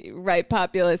right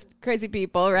populist crazy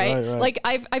people, right?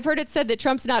 I've heard it said that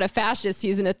Trump's not a fascist,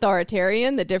 he's an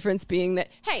authoritarian. The difference being that,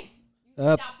 hey,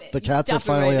 stop it. The cats are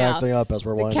finally acting up as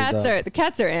we're winding down. The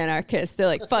cats are anarchists. They're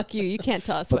like, fuck you can't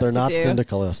tell us what to do. But they're not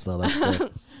syndicalists, though. That's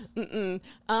good.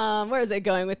 Where is it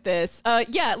going with this?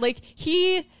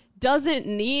 He doesn't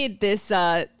need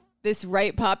this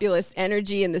right populist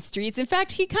energy in the streets. In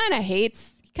fact, he kind of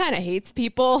hates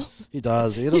people. He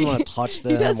does. He doesn't want to touch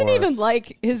them. He doesn't even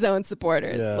like his own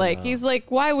supporters. He's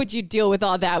like, why would you deal with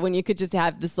all that when you could just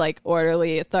have this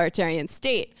orderly authoritarian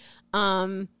state?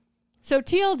 So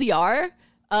TLDR,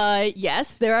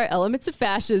 yes, there are elements of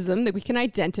fascism that we can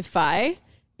identify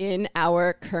in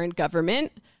our current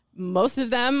government. Most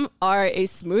of them are a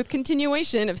smooth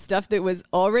continuation of stuff that was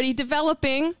already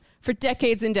developing for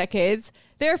decades and decades.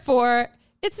 Therefore,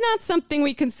 it's not something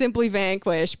we can simply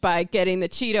vanquish by getting the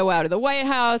Cheeto out of the White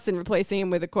House and replacing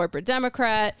him with a corporate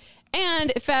Democrat.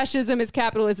 And if fascism is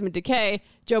capitalism in decay,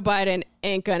 Joe Biden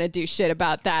ain't gonna do shit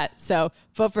about that. So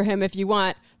vote for him if you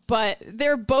want. But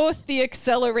they're both the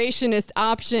accelerationist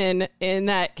option in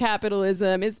that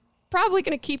capitalism is probably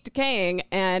gonna keep decaying,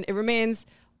 and it remains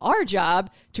our job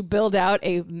to build out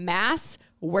a mass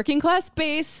working class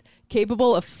base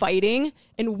capable of fighting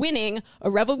and winning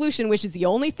a revolution, which is the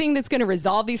only thing that's going to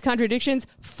resolve these contradictions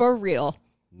for real.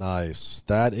 Nice.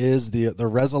 That is the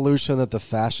resolution that the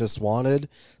fascists wanted.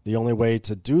 The only way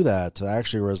to do that, to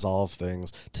actually resolve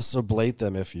things, to sublate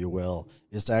them, if you will,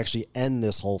 is to actually end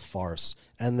this whole farce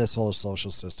end this whole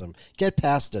social system, get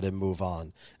past it and move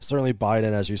on. Certainly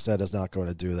Biden, as you said, is not going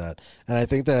to do that. And I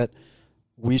think that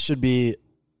we should be,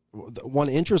 one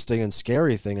interesting and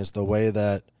scary thing is the way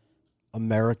that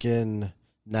American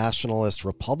nationalist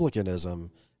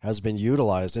republicanism has been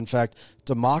utilized. In fact,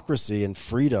 democracy and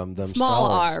freedom themselves,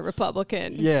 small r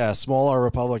Republican, small r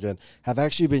Republican, have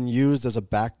actually been used as a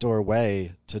backdoor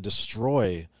way to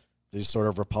destroy these sort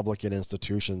of Republican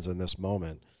institutions in this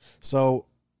moment. So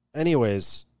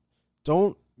anyways,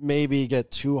 don't maybe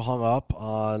get too hung up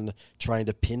on trying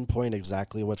to pinpoint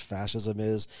exactly what fascism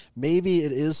is. Maybe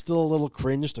it is still a little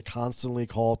cringe to constantly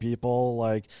call people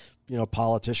like,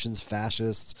 politicians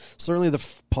fascists. Certainly the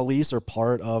police are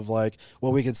part of like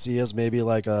what we could see as maybe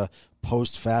like a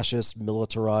post-fascist,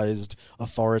 militarized,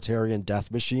 authoritarian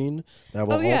death machine that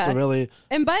will ultimately...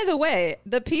 And by the way,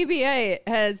 the PBA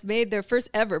has made their first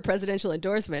ever presidential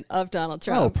endorsement of Donald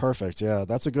Trump. Oh, perfect. Yeah,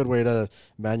 that's a good way to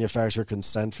manufacture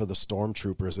consent for the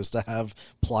stormtroopers, is to have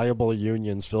pliable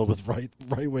unions filled with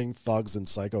right-wing thugs and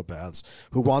psychopaths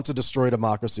who want to destroy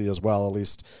democracy as well, at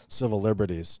least civil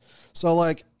liberties. So,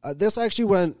 like, this actually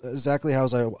went exactly how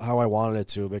I wanted it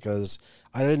to, because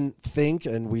I didn't think,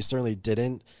 and we certainly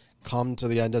didn't, come to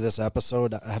the end of this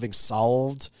episode having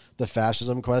solved the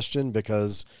fascism question,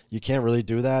 because you can't really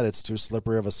do that. It's too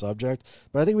slippery of a subject.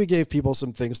 But I think we gave people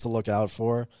some things to look out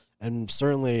for. And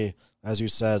certainly, as you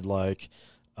said, like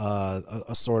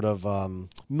a sort of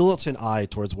militant eye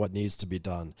towards what needs to be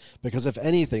done. Because if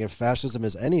anything, if fascism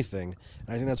is anything, and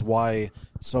I think that's why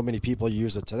so many people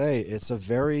use it today, it's a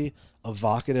very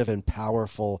evocative and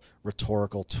powerful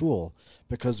rhetorical tool.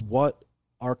 Because what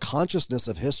our consciousness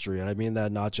of history, and I mean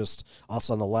that not just us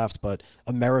on the left, but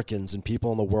Americans and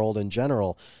people in the world in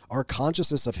general, our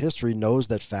consciousness of history knows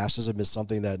that fascism is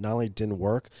something that not only didn't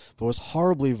work, but was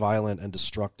horribly violent and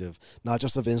destructive, not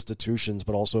just of institutions,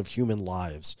 but also of human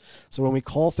lives. So when we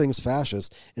call things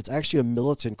fascist, it's actually a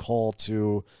militant call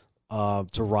to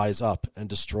rise up and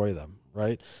destroy them.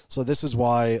 Right? So this is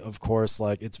why, of course,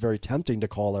 like, it's very tempting to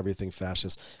call everything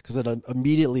fascist, because it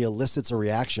immediately elicits a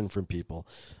reaction from people.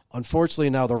 Unfortunately,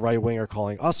 now the right wing are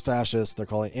calling us fascists. They're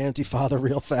calling Antifa the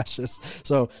real fascists.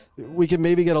 So we can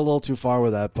maybe get a little too far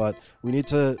with that, but we need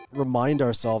to remind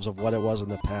ourselves of what it was in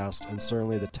the past, and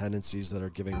certainly the tendencies that are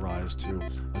giving rise to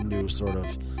a new sort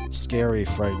of scary,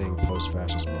 frightening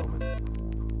post-fascist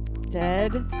moment.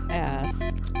 Dead ass.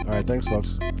 All right, thanks,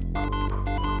 folks.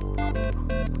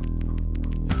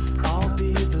 I'll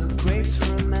be the grapes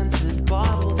fermented,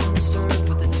 bottled and served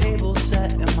with a table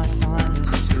set in my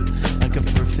finest suit, like a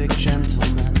perfect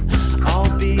gentleman.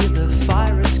 I'll be the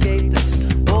fire escape that's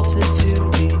bolted to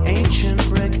the ancient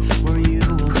brick, where you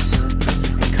will sit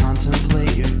and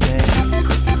contemplate your day.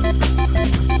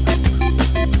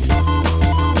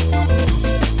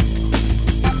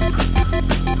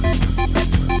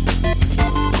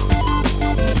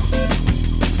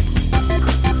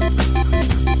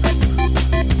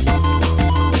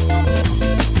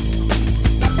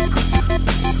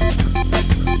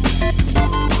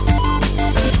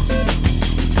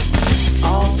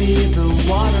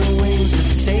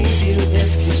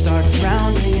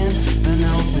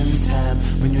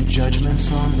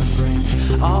 Judgments on the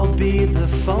brink. I'll be the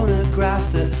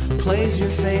phonograph that plays your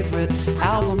favorite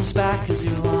albums back as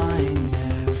you're lying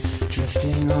there,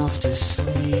 drifting off to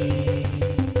sleep.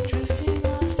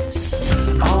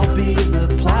 I'll be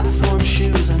the platform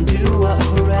shoes, undo what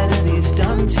heredity's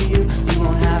done to you. You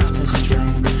won't have to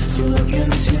strain to look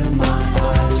into my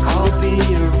eyes. I'll be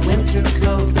your winter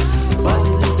coat,